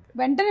ఉంటుంది ఆయన దగ్గర,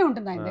 వెంటనే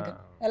ఉంటుంది ఆయన దగ్గర.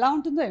 ఎలా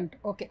ఉంటుందో ఏమిటి.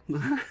 ఓకే,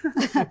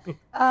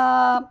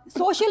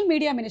 సోషల్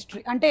మీడియా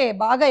మినిస్ట్రీ అంటే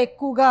బాగా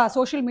ఎక్కువగా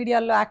సోషల్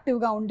మీడియాలో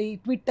యాక్టివ్గా ఉండి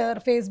ట్విట్టర్,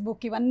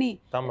 ఫేస్బుక్ ఇవన్నీ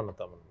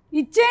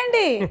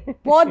ఇచ్చేయండి.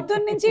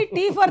 పొద్దున్న నుంచి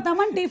tea for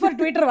Thaman, tea for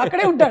Twitter,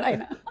 అక్కడే ఉంటాడు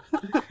ఆయన.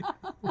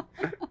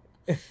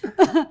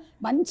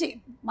 మంచి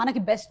మనకి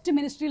బెస్ట్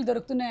మినిస్ట్రీలు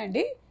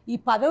దొరుకుతున్నాయండి. ఈ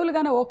పదవులు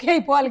కానీ ఓకే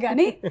అయిపోవాలి,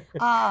 కానీ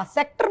ఆ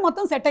సెక్టర్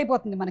మొత్తం సెట్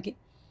అయిపోతుంది మనకి.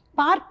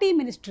 పార్టీ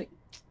మినిస్ట్రీ,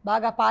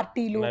 బాగా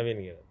పార్టీలు.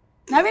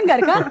 నవీన్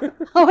గారికా?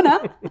 అవునా,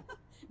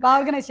 బాగా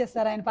ఆర్గనైజ్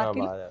చేస్తారు ఆయన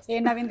పార్టీలు. ఏ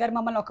నవీన్ గారు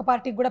మమ్మల్ని ఒక్క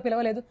పార్టీకి కూడా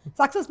పిలవలేదు,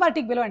 సక్సెస్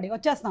పార్టీకి పిలవండి,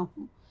 వచ్చేస్తాం.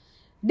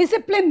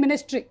 Discipline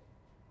ministry,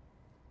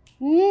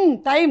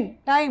 time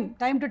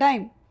to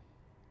time,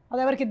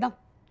 అది ఎవరికి ఇద్దాం?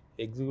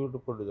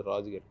 ఎగ్జిక్యూటివ్ ప్రొడ్యూసర్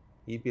రాజు గారు,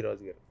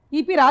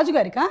 ఈపీ రాజు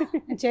గారికా?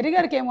 నేను చెర్రి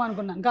గారికి ఏమో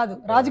అనుకున్నాను. కాదు,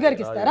 రాజు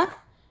గారికి ఇస్తారా?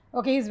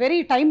 Okay, is very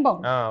time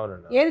bound.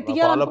 ఏది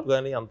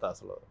తీయాలి అంత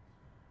అసలు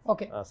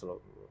ఓకే, అసలు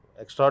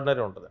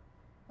ఎక్స్ట్రాడినరీ ఉంటుంది.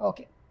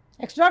 ఓకే,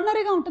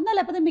 ఎక్స్ట్రాడినరీగా ఉంటుందా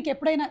లేకపోతే మీకు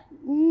ఎప్పుడైనా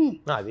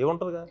అదే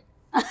ఉంటుంది కదా?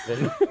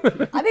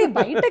 అది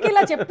బయటకి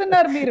ఇలా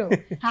చెప్తున్నారు మీరు,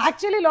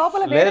 యాక్చువల్లీ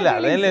లోపల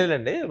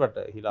లేదండి. బట్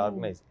ఇలా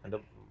ఆర్గనైజ్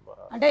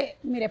అంటే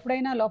మీరు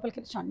ఎప్పుడైనా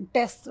లోపలికి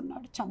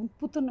చంటేస్తున్నాడు,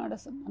 చంపుతున్నాడు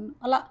అసలు నన్ను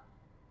అలా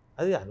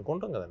అది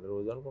అనుకుంటాం కదండి,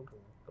 రోజు అనుకుంటాం.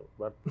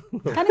 బట్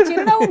కానీ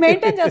చిరునవ్వు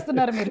మెయింటైన్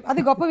చేస్తున్నారు మీరు,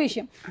 అది గొప్ప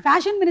విషయం.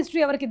 ఫ్యాషన్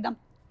మినిస్ట్రీ ఎవరికి ఇద్దాం?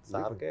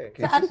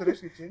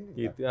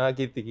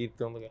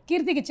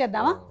 కీర్తికి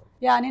ఇచ్చేద్దామా?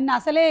 యా, నిన్న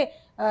అసలే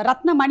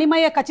రత్న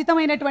మణిమయ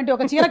ఖచ్చితమైనటువంటి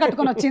ఒక చీర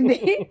కట్టుకొని వచ్చింది.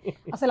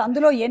 అసలు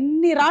అందులో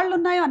ఎన్ని రాళ్ళు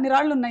ఉన్నాయో అన్ని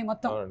రాళ్ళు ఉన్నాయి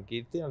మొత్తం.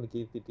 కీర్తి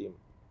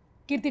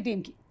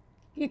టీంకి,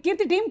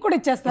 కీర్తి టీం కూడా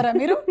ఇచ్చేస్తారా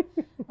మీరు?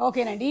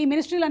 ఓకేనండి, ఈ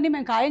మినిస్ట్రీలన్నీ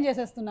మేము ఖాయం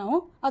చేసేస్తున్నాము.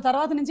 ఆ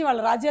తర్వాత నుంచి వాళ్ళ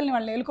రాజ్యాలని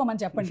వాళ్ళని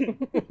ఏలుకోమని చెప్పండి.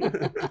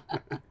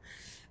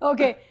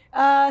 ఓకే,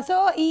 సో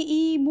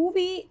ఈ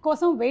మూవీ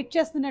కోసం వెయిట్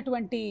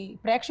చేస్తున్నటువంటి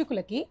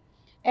ప్రేక్షకులకి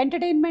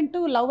ఎంటర్టైన్మెంటు,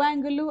 లవ్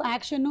యాంగిల్,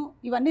 యాక్షను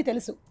ఇవన్నీ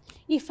తెలుసు.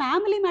 ఈ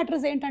ఫ్యామిలీ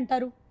మ్యాటర్స్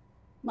ఏంటంటారు?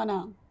 మన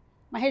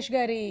మహేష్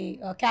గారి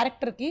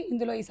క్యారెక్టర్కి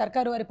ఇందులో ఈ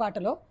సర్కారు వారి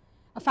పాటలో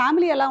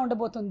ఫ్యామిలీ ఎలా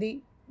ఉండబోతుంది?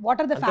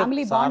 What are the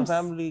family bonds?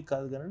 Family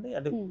కాదు కానీ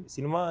అంటే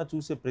సినిమా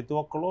చూసే ప్రతి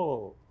ఒక్కరు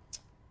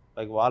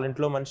లైక్ వాళ్ళ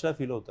ఇంట్లో మనిషిలా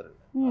ఫీల్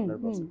అవుతారండి.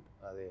 100%.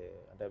 అదే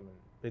అంటే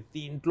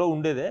ప్రతి ఇంట్లో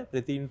ఉండేదే,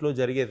 ప్రతి ఇంట్లో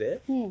జరిగేదే.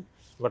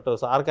 బట్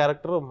సార్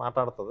క్యారెక్టర్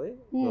మాట్లాడుతుంది.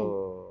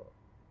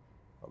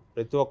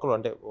 ప్రతి ఒక్కరు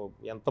అంటే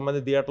ఎంతమంది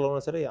థియేటర్లో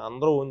ఉన్నా సరే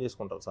అందరూ ఓన్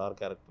చేసుకుంటారు సార్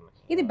క్యారెక్టర్.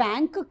 ఇది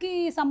బ్యాంక్ కి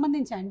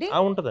సంబంధించి అండి?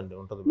 ఉంటదండి,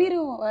 ఉంటది. మీరు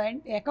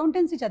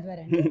అకౌంటెన్సీ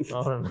చదివారండి?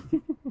 అవునండి.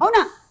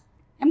 అవునా,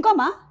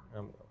 ఎంకామా?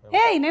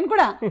 ఏ నేను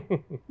కూడా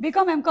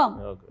BCom, MCom,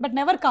 but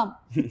never com.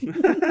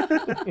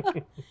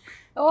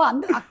 ఓ,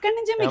 అక్కడి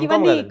నుంచే మీకు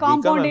ఇవన్నీ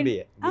కాంపౌండ్.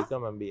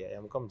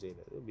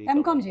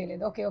 ఎంకామ్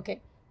చేయలేదు. Okay okay.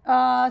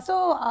 సో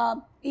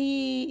ఈ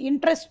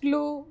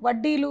ఇంట్రెస్ట్లు,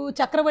 వడ్డీలు,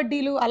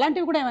 చక్రవడ్డీలు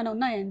అలాంటివి కూడా ఏమైనా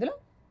ఉన్నాయా ఇందులో?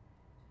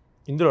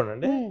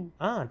 ఇందులోనండి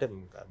అంటే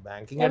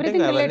బ్యాంకింగ్ అంటే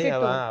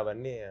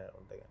అవన్నీ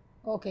ఉంటాయి.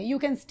 Okay, you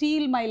can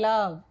steel my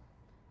love,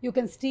 you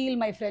can steel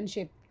my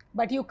friendship,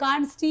 but you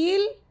can't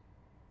steel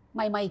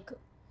my mic,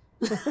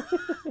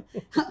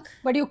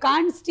 but you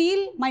can't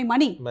steel my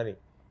money.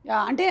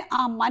 అంటే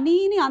ఆ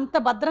మనీని అంత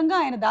భద్రంగా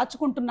ఆయన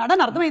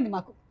దాచుకుంటున్నాడని అర్థమైంది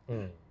మాకు.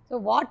 So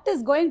what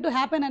is going to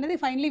happen అనేది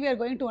finally we are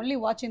going to only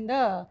watch in the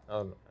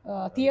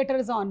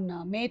theatres on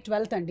May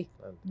 12th అండి.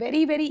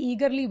 Very very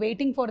eagerly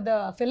waiting for the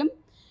film.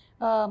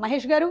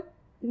 Mahesh గారు,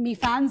 మీ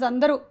ఫ్యాన్స్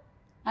అందరూ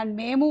అండ్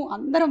మేము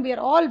అందరం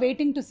we are all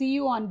waiting to see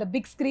you on the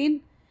big screen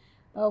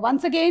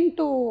once again,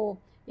 to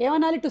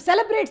ఏమనాలి, to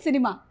celebrate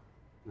cinema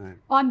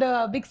on the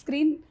big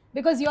screen,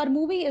 because your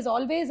movie is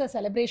always a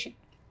celebration.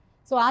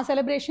 So ఆ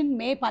celebration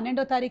May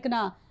 12న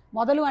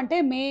మొదలు, అంటే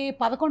May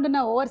 11న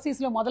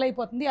ఓవర్సీస్లో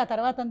మొదలైపోతుంది. ఆ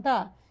తర్వాత అంతా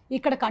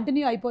ఇక్కడ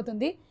continue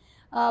అయిపోతుంది.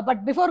 But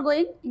before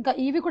going ఇంకా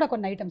ఇవి కూడా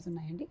కొన్ని ఐటమ్స్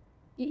ఉన్నాయండి.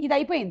 ఇది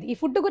అయిపోయింది. ఈ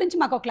ఫుడ్ గురించి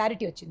మాకు ఒక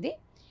క్లారిటీ వచ్చింది.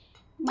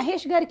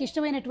 మహేష్ గారికి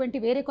ఇష్టమైనటువంటి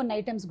వేరే కొన్ని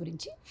ఐటమ్స్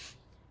గురించి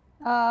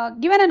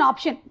given an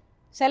option,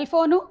 cell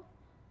phone,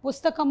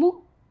 పుస్తకము,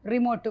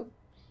 రిమోటు,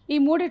 ఈ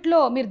మూడిట్లో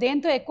మీరు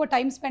దేంతో ఎక్కువ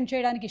టైం స్పెండ్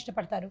చేయడానికి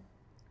ఇష్టపడతారు?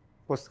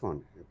 పుస్తకం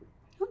అండి.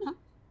 అవునా?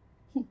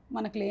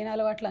 మనకు లేని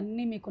అలవాట్లు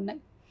అన్నీ మీకున్నాయి.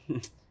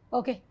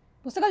 ఓకే,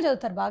 పుస్తకాలు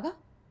చదువుతారు బాగా?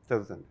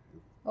 చదువుతాను.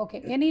 Okay,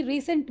 any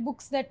recent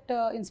books that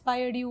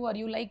inspired you are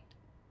you like?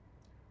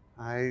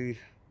 I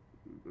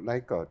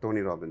like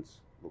Tony Robbins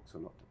books.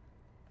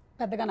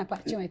 పెద్దగా నాకు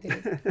పరిచయం అయితే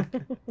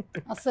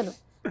అస్సలు.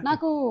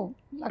 నాకు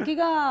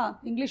లక్కీగా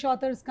ఇంగ్లీష్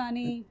ఆథర్స్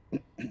కానీ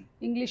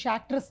ఇంగ్లీష్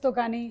యాక్టర్స్తో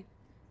కానీ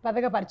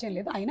పెద్దగా పరిచయం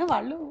లేదు. అయినా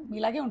వాళ్ళు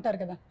మీలాగే ఉంటారు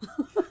కదా.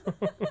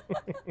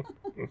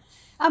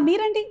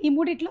 మీరండి ఈ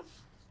మూడిట్లో?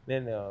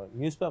 నేను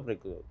న్యూస్ పేపర్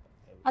ఎక్కువ.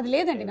 అది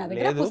లేదండి నా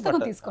దగ్గర,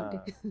 పుస్తకం తీసుకోండి.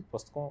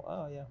 పుస్తకం.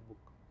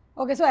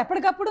 ఓకే, సో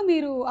ఎప్పటికప్పుడు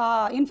మీరు ఆ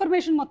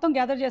ఇన్ఫర్మేషన్ మొత్తం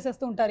గ్యాదర్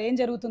చేసేస్తూ ఉంటారు ఏం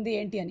జరుగుతుంది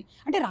ఏంటి అని.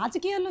 అంటే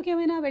రాజకీయాల్లోకి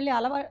ఏమైనా వెళ్ళే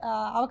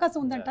అవకాశం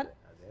ఉందంటారు?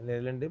 అదే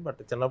లేదండి, బట్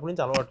చిన్నప్పటి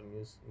నుంచి అలవాటు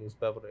న్యూస్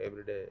పేపర్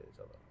ఎవ్రీడే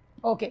చదవాలి.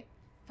 Okay,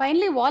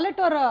 finally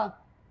wallet are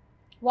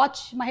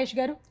watch Mahesh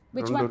గారు?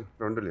 Which one?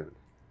 రెండు లేదు.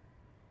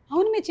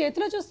 అవును, మీ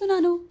చేతిలో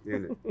చూస్తున్నాను.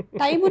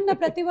 టైం ఉన్న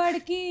ప్రతి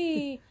వాడికి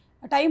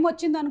టైం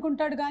వచ్చింది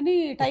అనుకుంటాడు కానీ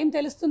టైం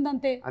తెలుస్తుంది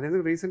అంతే. అది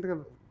ఎందుకు రీసెంట్గా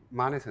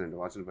మానేశానండి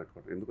వాచ్లు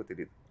పెట్టుకోవడం, ఎందుకో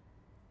తెలియదు.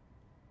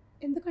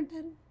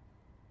 ఎందుకంటారు?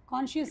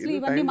 కాన్షియస్లీ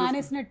ఇవన్నీ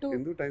మానేసినట్టు?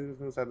 ఎందుకు టైం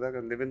చూసుకుని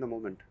సరదాగా live in the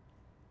moment.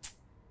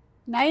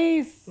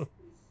 Nice.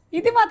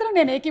 ఇది మాత్రం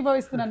నేను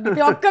ఏకీభవిస్తున్నాను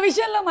ప్రతి ఒక్క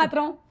విషయంలో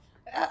మాత్రం.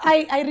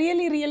 I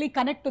really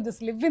connect to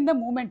this, live in the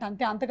moment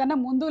అంతే, అంతకన్నా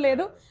ముందు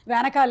లేదు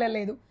వెనకాల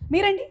లేదు.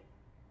 మీరండి?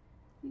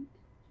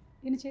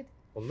 ఈయన చేతి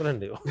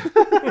ఉందండి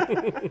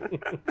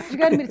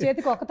గారు, మీరు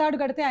చేతికి ఒక తాడు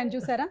కడితే ఆయన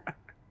చూసారా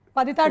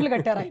 10 తాడులు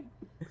కట్టారు ఆయన.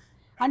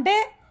 అంటే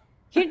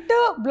hit,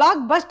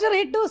 block buster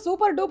hit,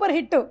 super duper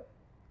hit,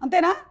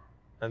 అంతేనా?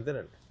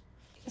 అంతేనండి.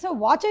 సో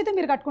వాచ్ అయితే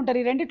మీరు కట్టుకుంటారు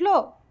ఈ రెండిట్లో?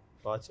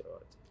 వాచ్.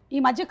 ఈ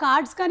మధ్య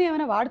కార్డ్స్ కానీ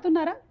ఏమైనా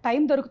వాడుతున్నారా?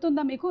 టైం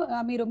దొరుకుతుందా మీకు?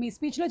 మీరు మీ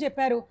స్పీచ్లో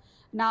చెప్పారు,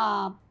 నా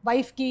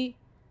వైఫ్కి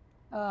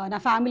నా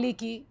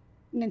ఫ్యామిలీకి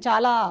నేను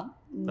చాలా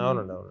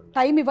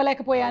టైం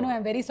ఇవ్వలేకపోయాను,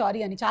 ఐఎమ్ వెరీ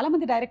సారీ అని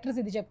చాలామంది డైరెక్టర్స్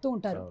ఇది చెప్తూ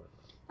ఉంటారు.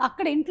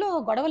 అక్కడ ఇంట్లో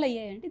గొడవలు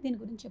అయ్యాయండి దీని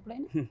గురించి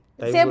ఎప్పుడైనా?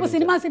 సేపు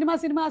సినిమా సినిమా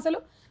సినిమా, అసలు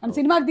నన్ను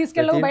సినిమాకి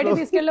తీసుకెళ్ళవు, బయటకు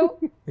తీసుకెళ్ళవు.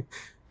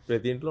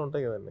 ప్రతి ఇంట్లో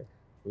ఉంటాయి కదండి.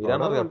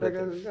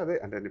 అదే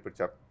అంటే ఇప్పుడు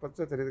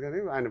చెప్పచ్చో తెలియదు కానీ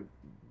ఆయన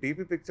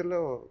డీపీ పిక్చర్లో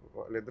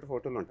వాళ్ళిద్దరు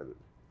ఫోటోలు ఉంటుంది.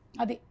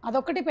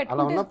 అదొక్కటి పెట్టి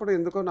అలా ఉన్నప్పుడు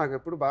ఎందుకో నాకు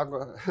ఎప్పుడు బాగా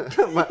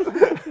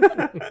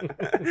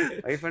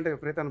వైఫ్ అంటే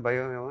ఎప్పుడైతే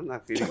భయం ఏమో నా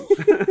ఫీలింగ్.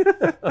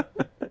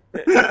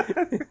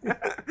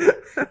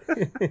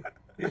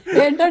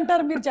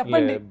 ఏంటంటారు మీరు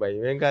చెప్పండి?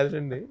 భయం ఏం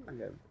కాదండి.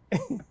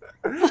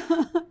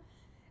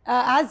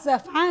 యాజ్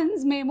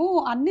ఫ్యాన్స్ మేము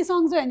అన్ని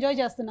సాంగ్స్ ఎంజాయ్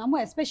చేస్తున్నాము.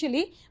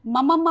 ఎస్పెషలీ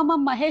మమ్మ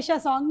మహేష్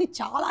సాంగ్ని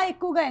చాలా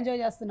ఎక్కువగా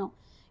ఎంజాయ్ చేస్తున్నాం.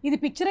 ఇది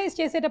పిక్చరైజ్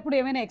చేసేటప్పుడు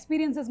ఏమైనా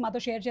ఎక్స్పీరియన్సెస్ మాతో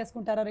షేర్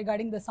చేసుకుంటారా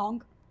రిగార్డింగ్ ద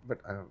సాంగ్?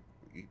 బట్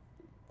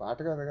పాట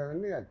కాదు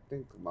కదండి, ఐ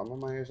థింక్ మమ్మ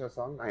మహేష్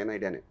సాంగ్ ఆయన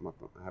ఐడియానే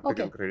మొత్తం.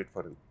 హ్యాపీగా క్రెడిట్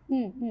ఫర్ హిమ్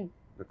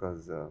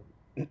బికాజ్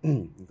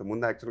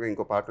ఇంతకుముందు యాక్చువల్గా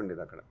ఇంకో పాట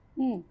ఉండేది అక్కడ.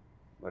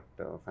 బట్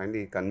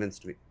ఫైనలీ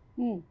కన్విన్స్డ్ మీ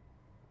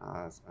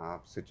ఆ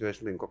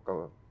సిచ్యువేషన్లో ఇంకొక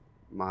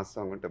మాస్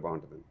సాంగ్ ఉంటే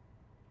బాగుంటుంది.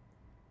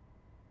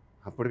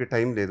 అప్పటికి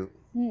టైం లేదు,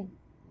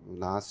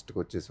 లాస్ట్కి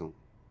వచ్చేసాం.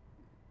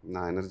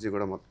 నా ఎనర్జీ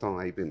కూడా మొత్తం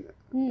అయిపోయింది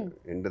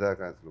ఎండ్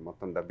దాకా. అసలు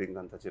మొత్తం డబ్బింగ్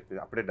అంతా చెప్పి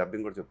అప్పుడే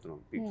డబ్బింగ్ కూడా చెప్తున్నాం.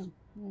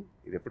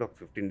 ఇది ఎప్పుడో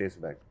 15 days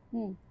బ్యాక్.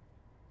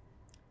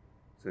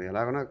 సో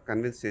ఎలాగైనా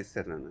కన్విన్స్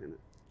చేశారు నన్ను ఆయన.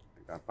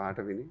 ఆ పాట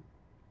విని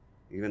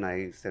even I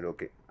said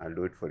okay I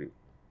do it for you.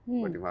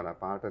 But ఇవాళ ఆ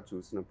పాట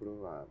చూసినప్పుడు,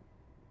 ఆ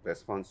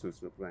రెస్పాన్స్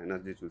చూసినప్పుడు, ఆ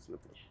ఎనర్జీ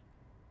చూసినప్పుడు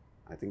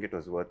I think it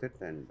was worth it.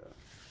 And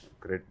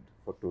credit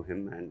for to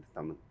him and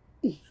Thaman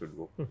should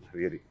go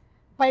really.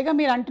 పైగా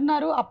మీరు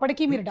అంటున్నారు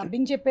అప్పటికి మీరు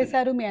డబ్బింగ్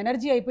చెప్పేశారు, మీ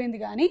ఎనర్జీ అయిపోయింది,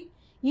 కానీ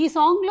ఈ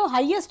సాంగ్లో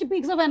హైయెస్ట్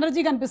పీక్స్ ఆఫ్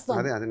ఎనర్జీ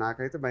కనిపిస్తుంది. అది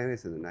నాకైతే భయం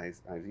వేసింది.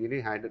 ఐ రియలీ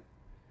హ్యాడ్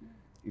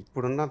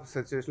ఇప్పుడున్న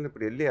సిచ్యువేషన్లో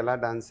ఇప్పుడు వెళ్ళి ఎలా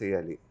డాన్స్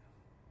చేయాలి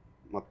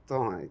మొత్తం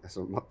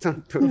అసలు మొత్తం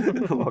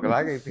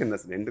ఒకలాగా అయిపోయింది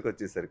అసలు ఎండ్కి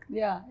వచ్చేసరికి.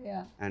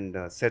 అండ్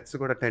సెట్స్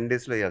కూడా 10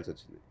 days వేయాల్సి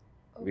వచ్చింది.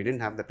 We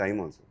didn't have the time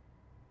also.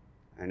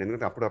 And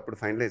ఎందుకంటే అప్పుడు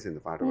ఫైనలైజ్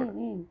అయింది పాట కూడా.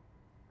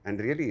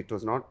 And really it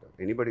was not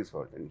anybody's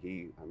fault. And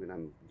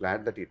I'm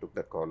glad that he took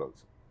that call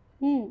also.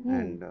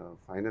 And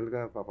ఫైనల్గా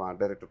పాప art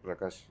director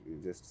Prakash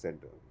just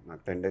said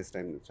నాకు 10 days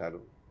టైం చాలు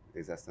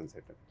వేసేస్తాను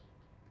సెట్.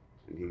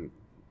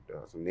 అండ్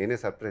అసలు నేనే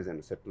సర్ప్రైజ్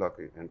అండి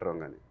సెట్లోకి ఎంటర్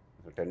అవ్వగానే.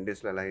 అసలు 10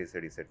 days ఎలా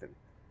వేసాడు ఈ సెట్ అని.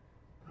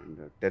 అండ్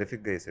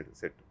టెరిఫిక్గా వేసాడు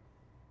సెట్.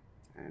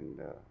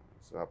 అండ్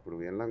సో అప్పుడు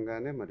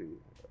వెళ్ళంగానే మరి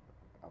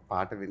ఆ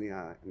పాట విని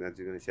ఆ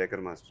ఎనర్జీ కానీ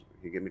శేఖర్ మాస్టర్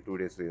ఈ గేమ్ 2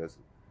 days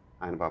రిహర్సల్.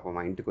 ఆయన పాప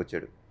మా ఇంటికి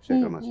వచ్చాడు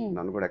శేఖర్ మాస్టర్,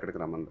 నన్ను కూడా ఎక్కడికి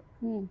రమ్మన్నా.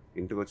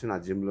 ఇంటికి వచ్చి నా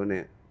జిమ్లోనే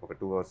ఒక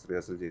 2 hours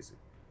రిహర్సల్ చేసి.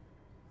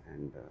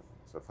 And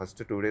so first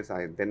 2 days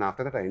then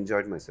after that I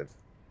enjoyed my self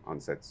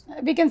on sets.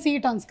 We can see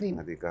it on screen.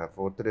 అది ఇక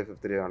 4th day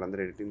 5th day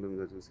వాళ్ళందరూ ఎడిటింగ్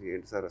రూమ్లో చూసి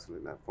ఏంటి సార్ అసలు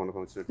ఇలా ఫోన్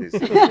వచ్చినట్టు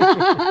చేసి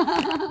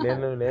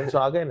నేను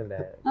షాక్ అయినండి.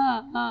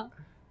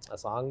 ఆ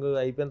సాంగ్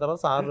అయిపోయిన తర్వాత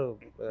సార్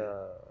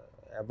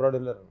అబ్రాడ్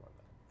వెళ్ళారు అనమాట.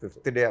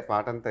 5th day ఆ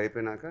పాట అంతా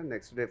అయిపోయినాక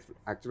నెక్స్ట్ డే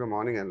యాక్చువల్గా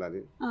మార్నింగ్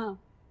వెళ్ళాలి.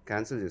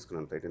 క్యాన్సిల్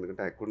చేసుకున్నాను ఫ్లైట్,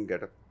 ఎందుకంటే I couldn't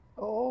get up.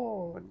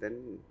 But then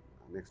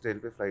next day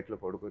వెళ్ళిపోయి ఫ్లైట్లో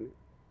పడుకొని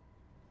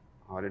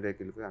హాలిడేకి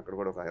వెళ్ళిపోయి అక్కడ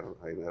కూడా ఒక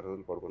 5-6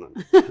 రోజులు పడుకున్నాను.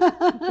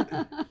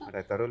 But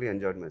I thoroughly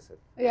enjoyed my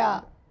self.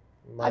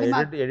 మా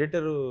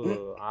ఎడిటర్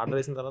ఆర్డర్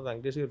వేసిన తర్వాత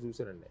వెంకటేష్ గారు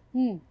చూసారండి.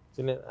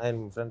 ఆయన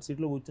ఫ్రంట్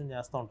సీట్లో కూర్చొని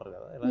చేస్తూ ఉంటారు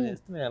కదా, ఇలా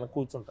చేస్తే నేను వెనక్కి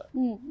కూర్చుంటా,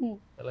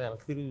 ఇలా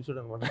వెనక్కి తిరిగి చూసాడు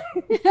అనమాట.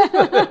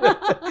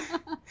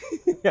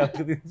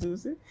 వెనక్కి తిరిగి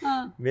చూసి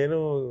నేను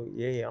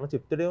ఏమన్నా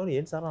చెప్తాడేమో,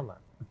 ఏంటి సార్ అన్న,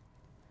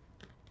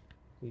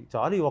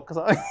 చాలు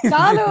ఒక్కసారి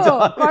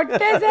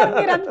కొట్టేశారు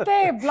మీరు, అంతే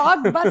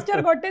బ్లాక్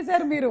బస్టర్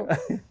కొట్టేశారు మీరు.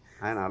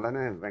 ఆయన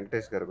అలానే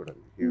వెంకటేష్ గారు కూడా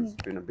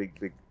big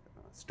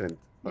strength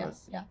for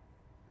us.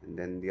 And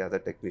then the other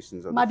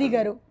technicians of Madhi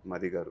Garu.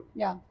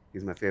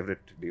 He's my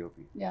favorite DOP.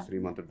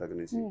 Srimanthud దగ్గర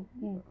నుంచి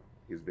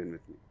he's been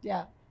with me.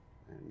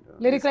 And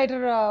lyric writer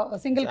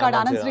single card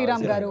Anand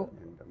Sriram garu.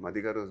 And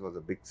Madhi Garu was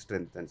a big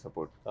strength and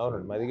support.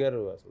 అవునండి, Madhi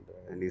Garu అసలు.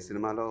 And ఈ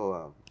సినిమాలో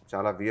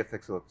చాలా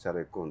VFX work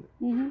చాలా ఎక్కువ ఉంది,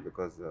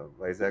 బికాజ్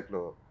వైజాగ్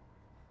లో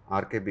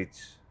ఆర్కే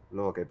బీచ్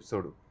లో ఒక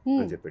ఎపిసోడ్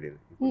అని చెప్పాడు.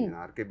 ఇప్పుడు నేను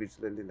ఆర్కే బీచ్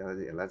లో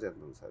వెళ్ళి ఎలా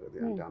చేద్దాం సార్ అది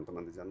అంటే,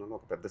 అంతమంది జనంలో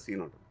ఒక పెద్ద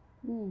సీన్ ఉంటుంది,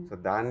 సో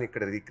దాన్ని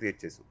ఇక్కడ రీక్రియేట్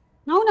చేసాం.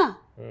 అవునా?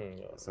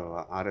 సో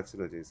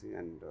ఆర్ఎఫ్సిలో చేసి,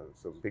 and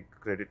so big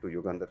credit to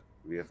Yugandhar,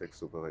 VFX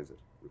supervisor,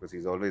 because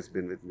is always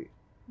been with me.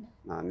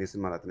 నా అన్ని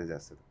సినిమాలు అతనే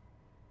చేస్తాడు.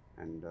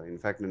 అండ్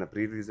ఇన్ఫ్యాక్ట్ నిన్న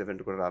ప్రీ రిలీజ్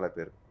ఈవెంట్ కూడా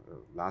రాలేపారు,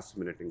 లాస్ట్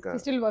మినిట్ ఇంకా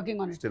still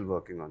working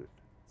on it.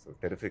 So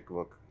terrific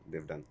work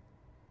Dev done.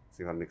 So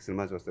ఇవాళ మీకు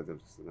సినిమా చూస్తే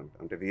తెలుస్తుంది,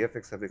 అంటే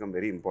VFX have become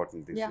very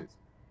important this days.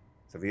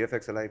 So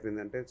VFX ఎలా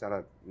అయిపోయిందంటే చాలా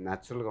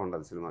న్యాచురల్గా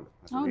ఉండాలి సినిమాలు,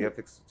 అసలు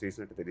విఎఫ్ఎక్స్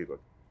చేసినట్టు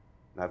తెలియకూడదు.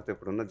 లేకపోతే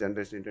ఇప్పుడున్న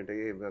జనరేషన్ ఏంటంటే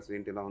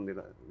ఏంటి ఇలా ఉంది,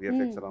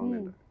 విఎఫ్ఎక్స్ ఎలా ఉంది,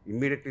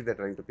 immediately they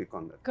trying to pick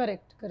on that.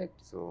 Correct.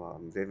 So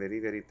they very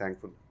very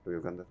thankful to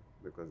Yugandhar,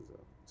 because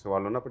so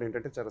వాళ్ళు ఉన్నప్పుడు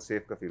ఏంటంటే చాలా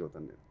సేఫ్గా ఫీల్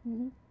అవుతాను నేను.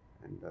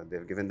 And they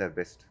have given there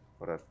best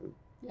for hour film.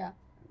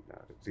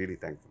 Really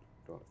thankful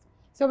to all.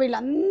 So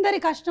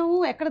వీళ్ళందరి కష్టం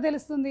ఎక్కడ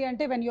తెలుస్తుంది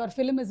అంటే, when your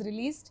film is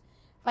released,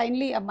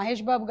 finally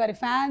Mahesh Babu గారి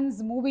ఫ్యాన్స్,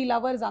 మూవీ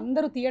లవర్స్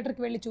అందరూ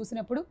థియేటర్కి వెళ్ళి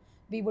చూసినప్పుడు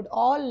we would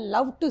all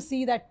love to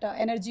see that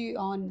energy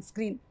on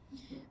screen.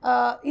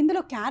 ఇందులో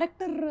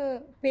క్యారెక్టర్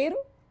పేరు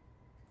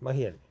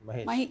మహి అండి.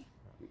 మహి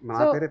నా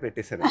పేరే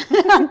పెట్టేశారు.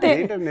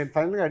 ఏంటంటే నేను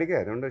ఫైనల్గా అడిగా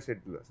రెండో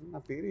షెడ్యూల్, అసలు నా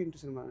పేరు ఏంటి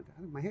సినిమా అంటే,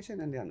 అది మహేష్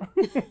అండి అన్న,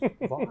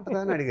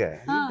 బాగుంటుందా అని అడిగా.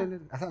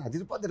 అసలు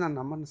అదిరిపోద్ది, నన్ను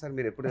నమ్మండి సార్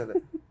మీరు ఎప్పుడు,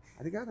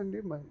 అది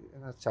కాదండి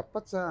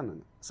చెప్పచ్చా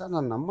అన్నాను. సార్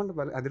నన్ను నమ్మండి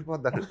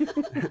అదిరిపోద్దా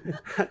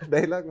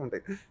డైలాగ్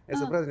ఉంటాయి.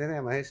 సుబ్రాజ్ నేనే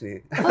మహేష్ని.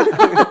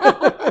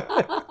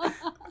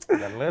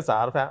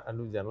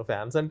 జనరల్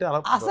ఫ్యాన్స్ అంటే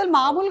అసలు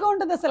మామూలుగా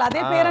ఉంటుంది, అసలు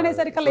అదే పేరు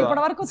అనేసరికి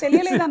ఇప్పటి వరకు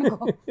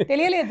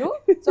తెలియలేదు.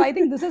 So I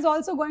think this is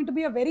also going to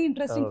be a very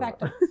interesting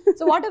factor.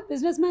 So what if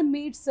business man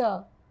meets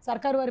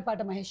సర్కారు వారి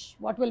పాట Mahesh,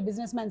 what will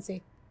business man సే?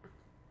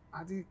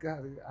 అది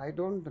ఐ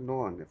డోంట్ నో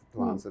అండి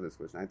to answer this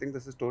question. I think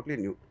this is totally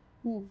new.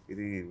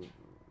 ఇది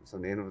so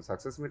నేను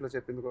success మీట్లో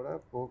చెప్పింది కూడా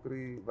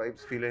పోకరి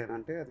వైబ్స్ ఫీల్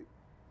అయ్యానంటే అది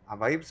ఆ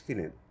వైబ్స్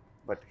ఫీల్ అయ్యాను.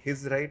 But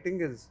his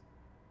writing is,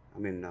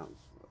 I mean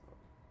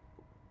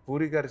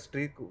puri గారి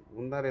స్ట్రీక్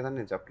ఉందా లేదని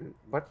నేను చెప్పలేను,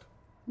 బట్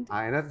ఆ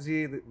ఎనర్జీ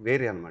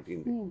వేరే అనమాట.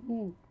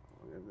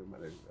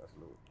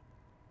 అసలు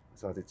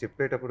సో అది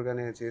చెప్పేటప్పుడు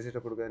కానీ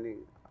చేసేటప్పుడు కానీ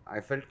I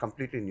felt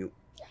completely new,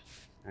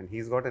 and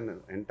he's got an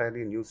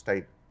entirely new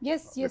style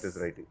with his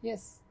writing.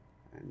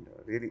 And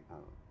really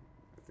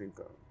I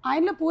think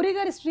ఆయనలో పూరి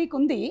గారి స్ట్రీక్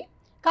ఉంది,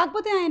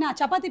 కాకపోతే ఆయన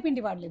చపాతీ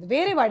పిండి వాడలేదు,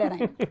 వేరే వాడారు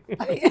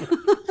ఆయన.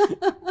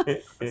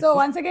 So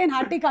once again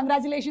hearty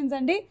congratulations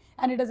అండి,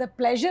 and it is a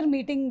pleasure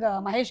meeting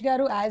Mahesh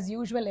గారు. యాజ్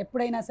యూజువల్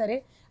ఎప్పుడైనా సరే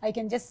I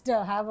can just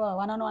have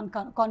one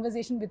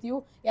conversation with you,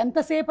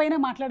 ఎంతసేపు అయినా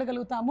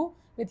మాట్లాడగలుగుతాము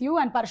విత్ యూ.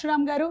 అండ్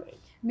పరశురామ్ గారు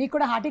మీకు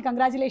కూడా హార్టీ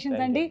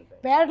కంగ్రాచులేషన్స్ అండి.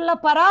 పేర్ల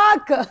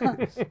పరాక్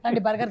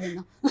అండి, బర్గర్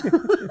తిందాం.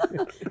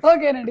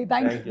 ఓకేనండి,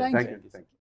 థ్యాంక్ యూ.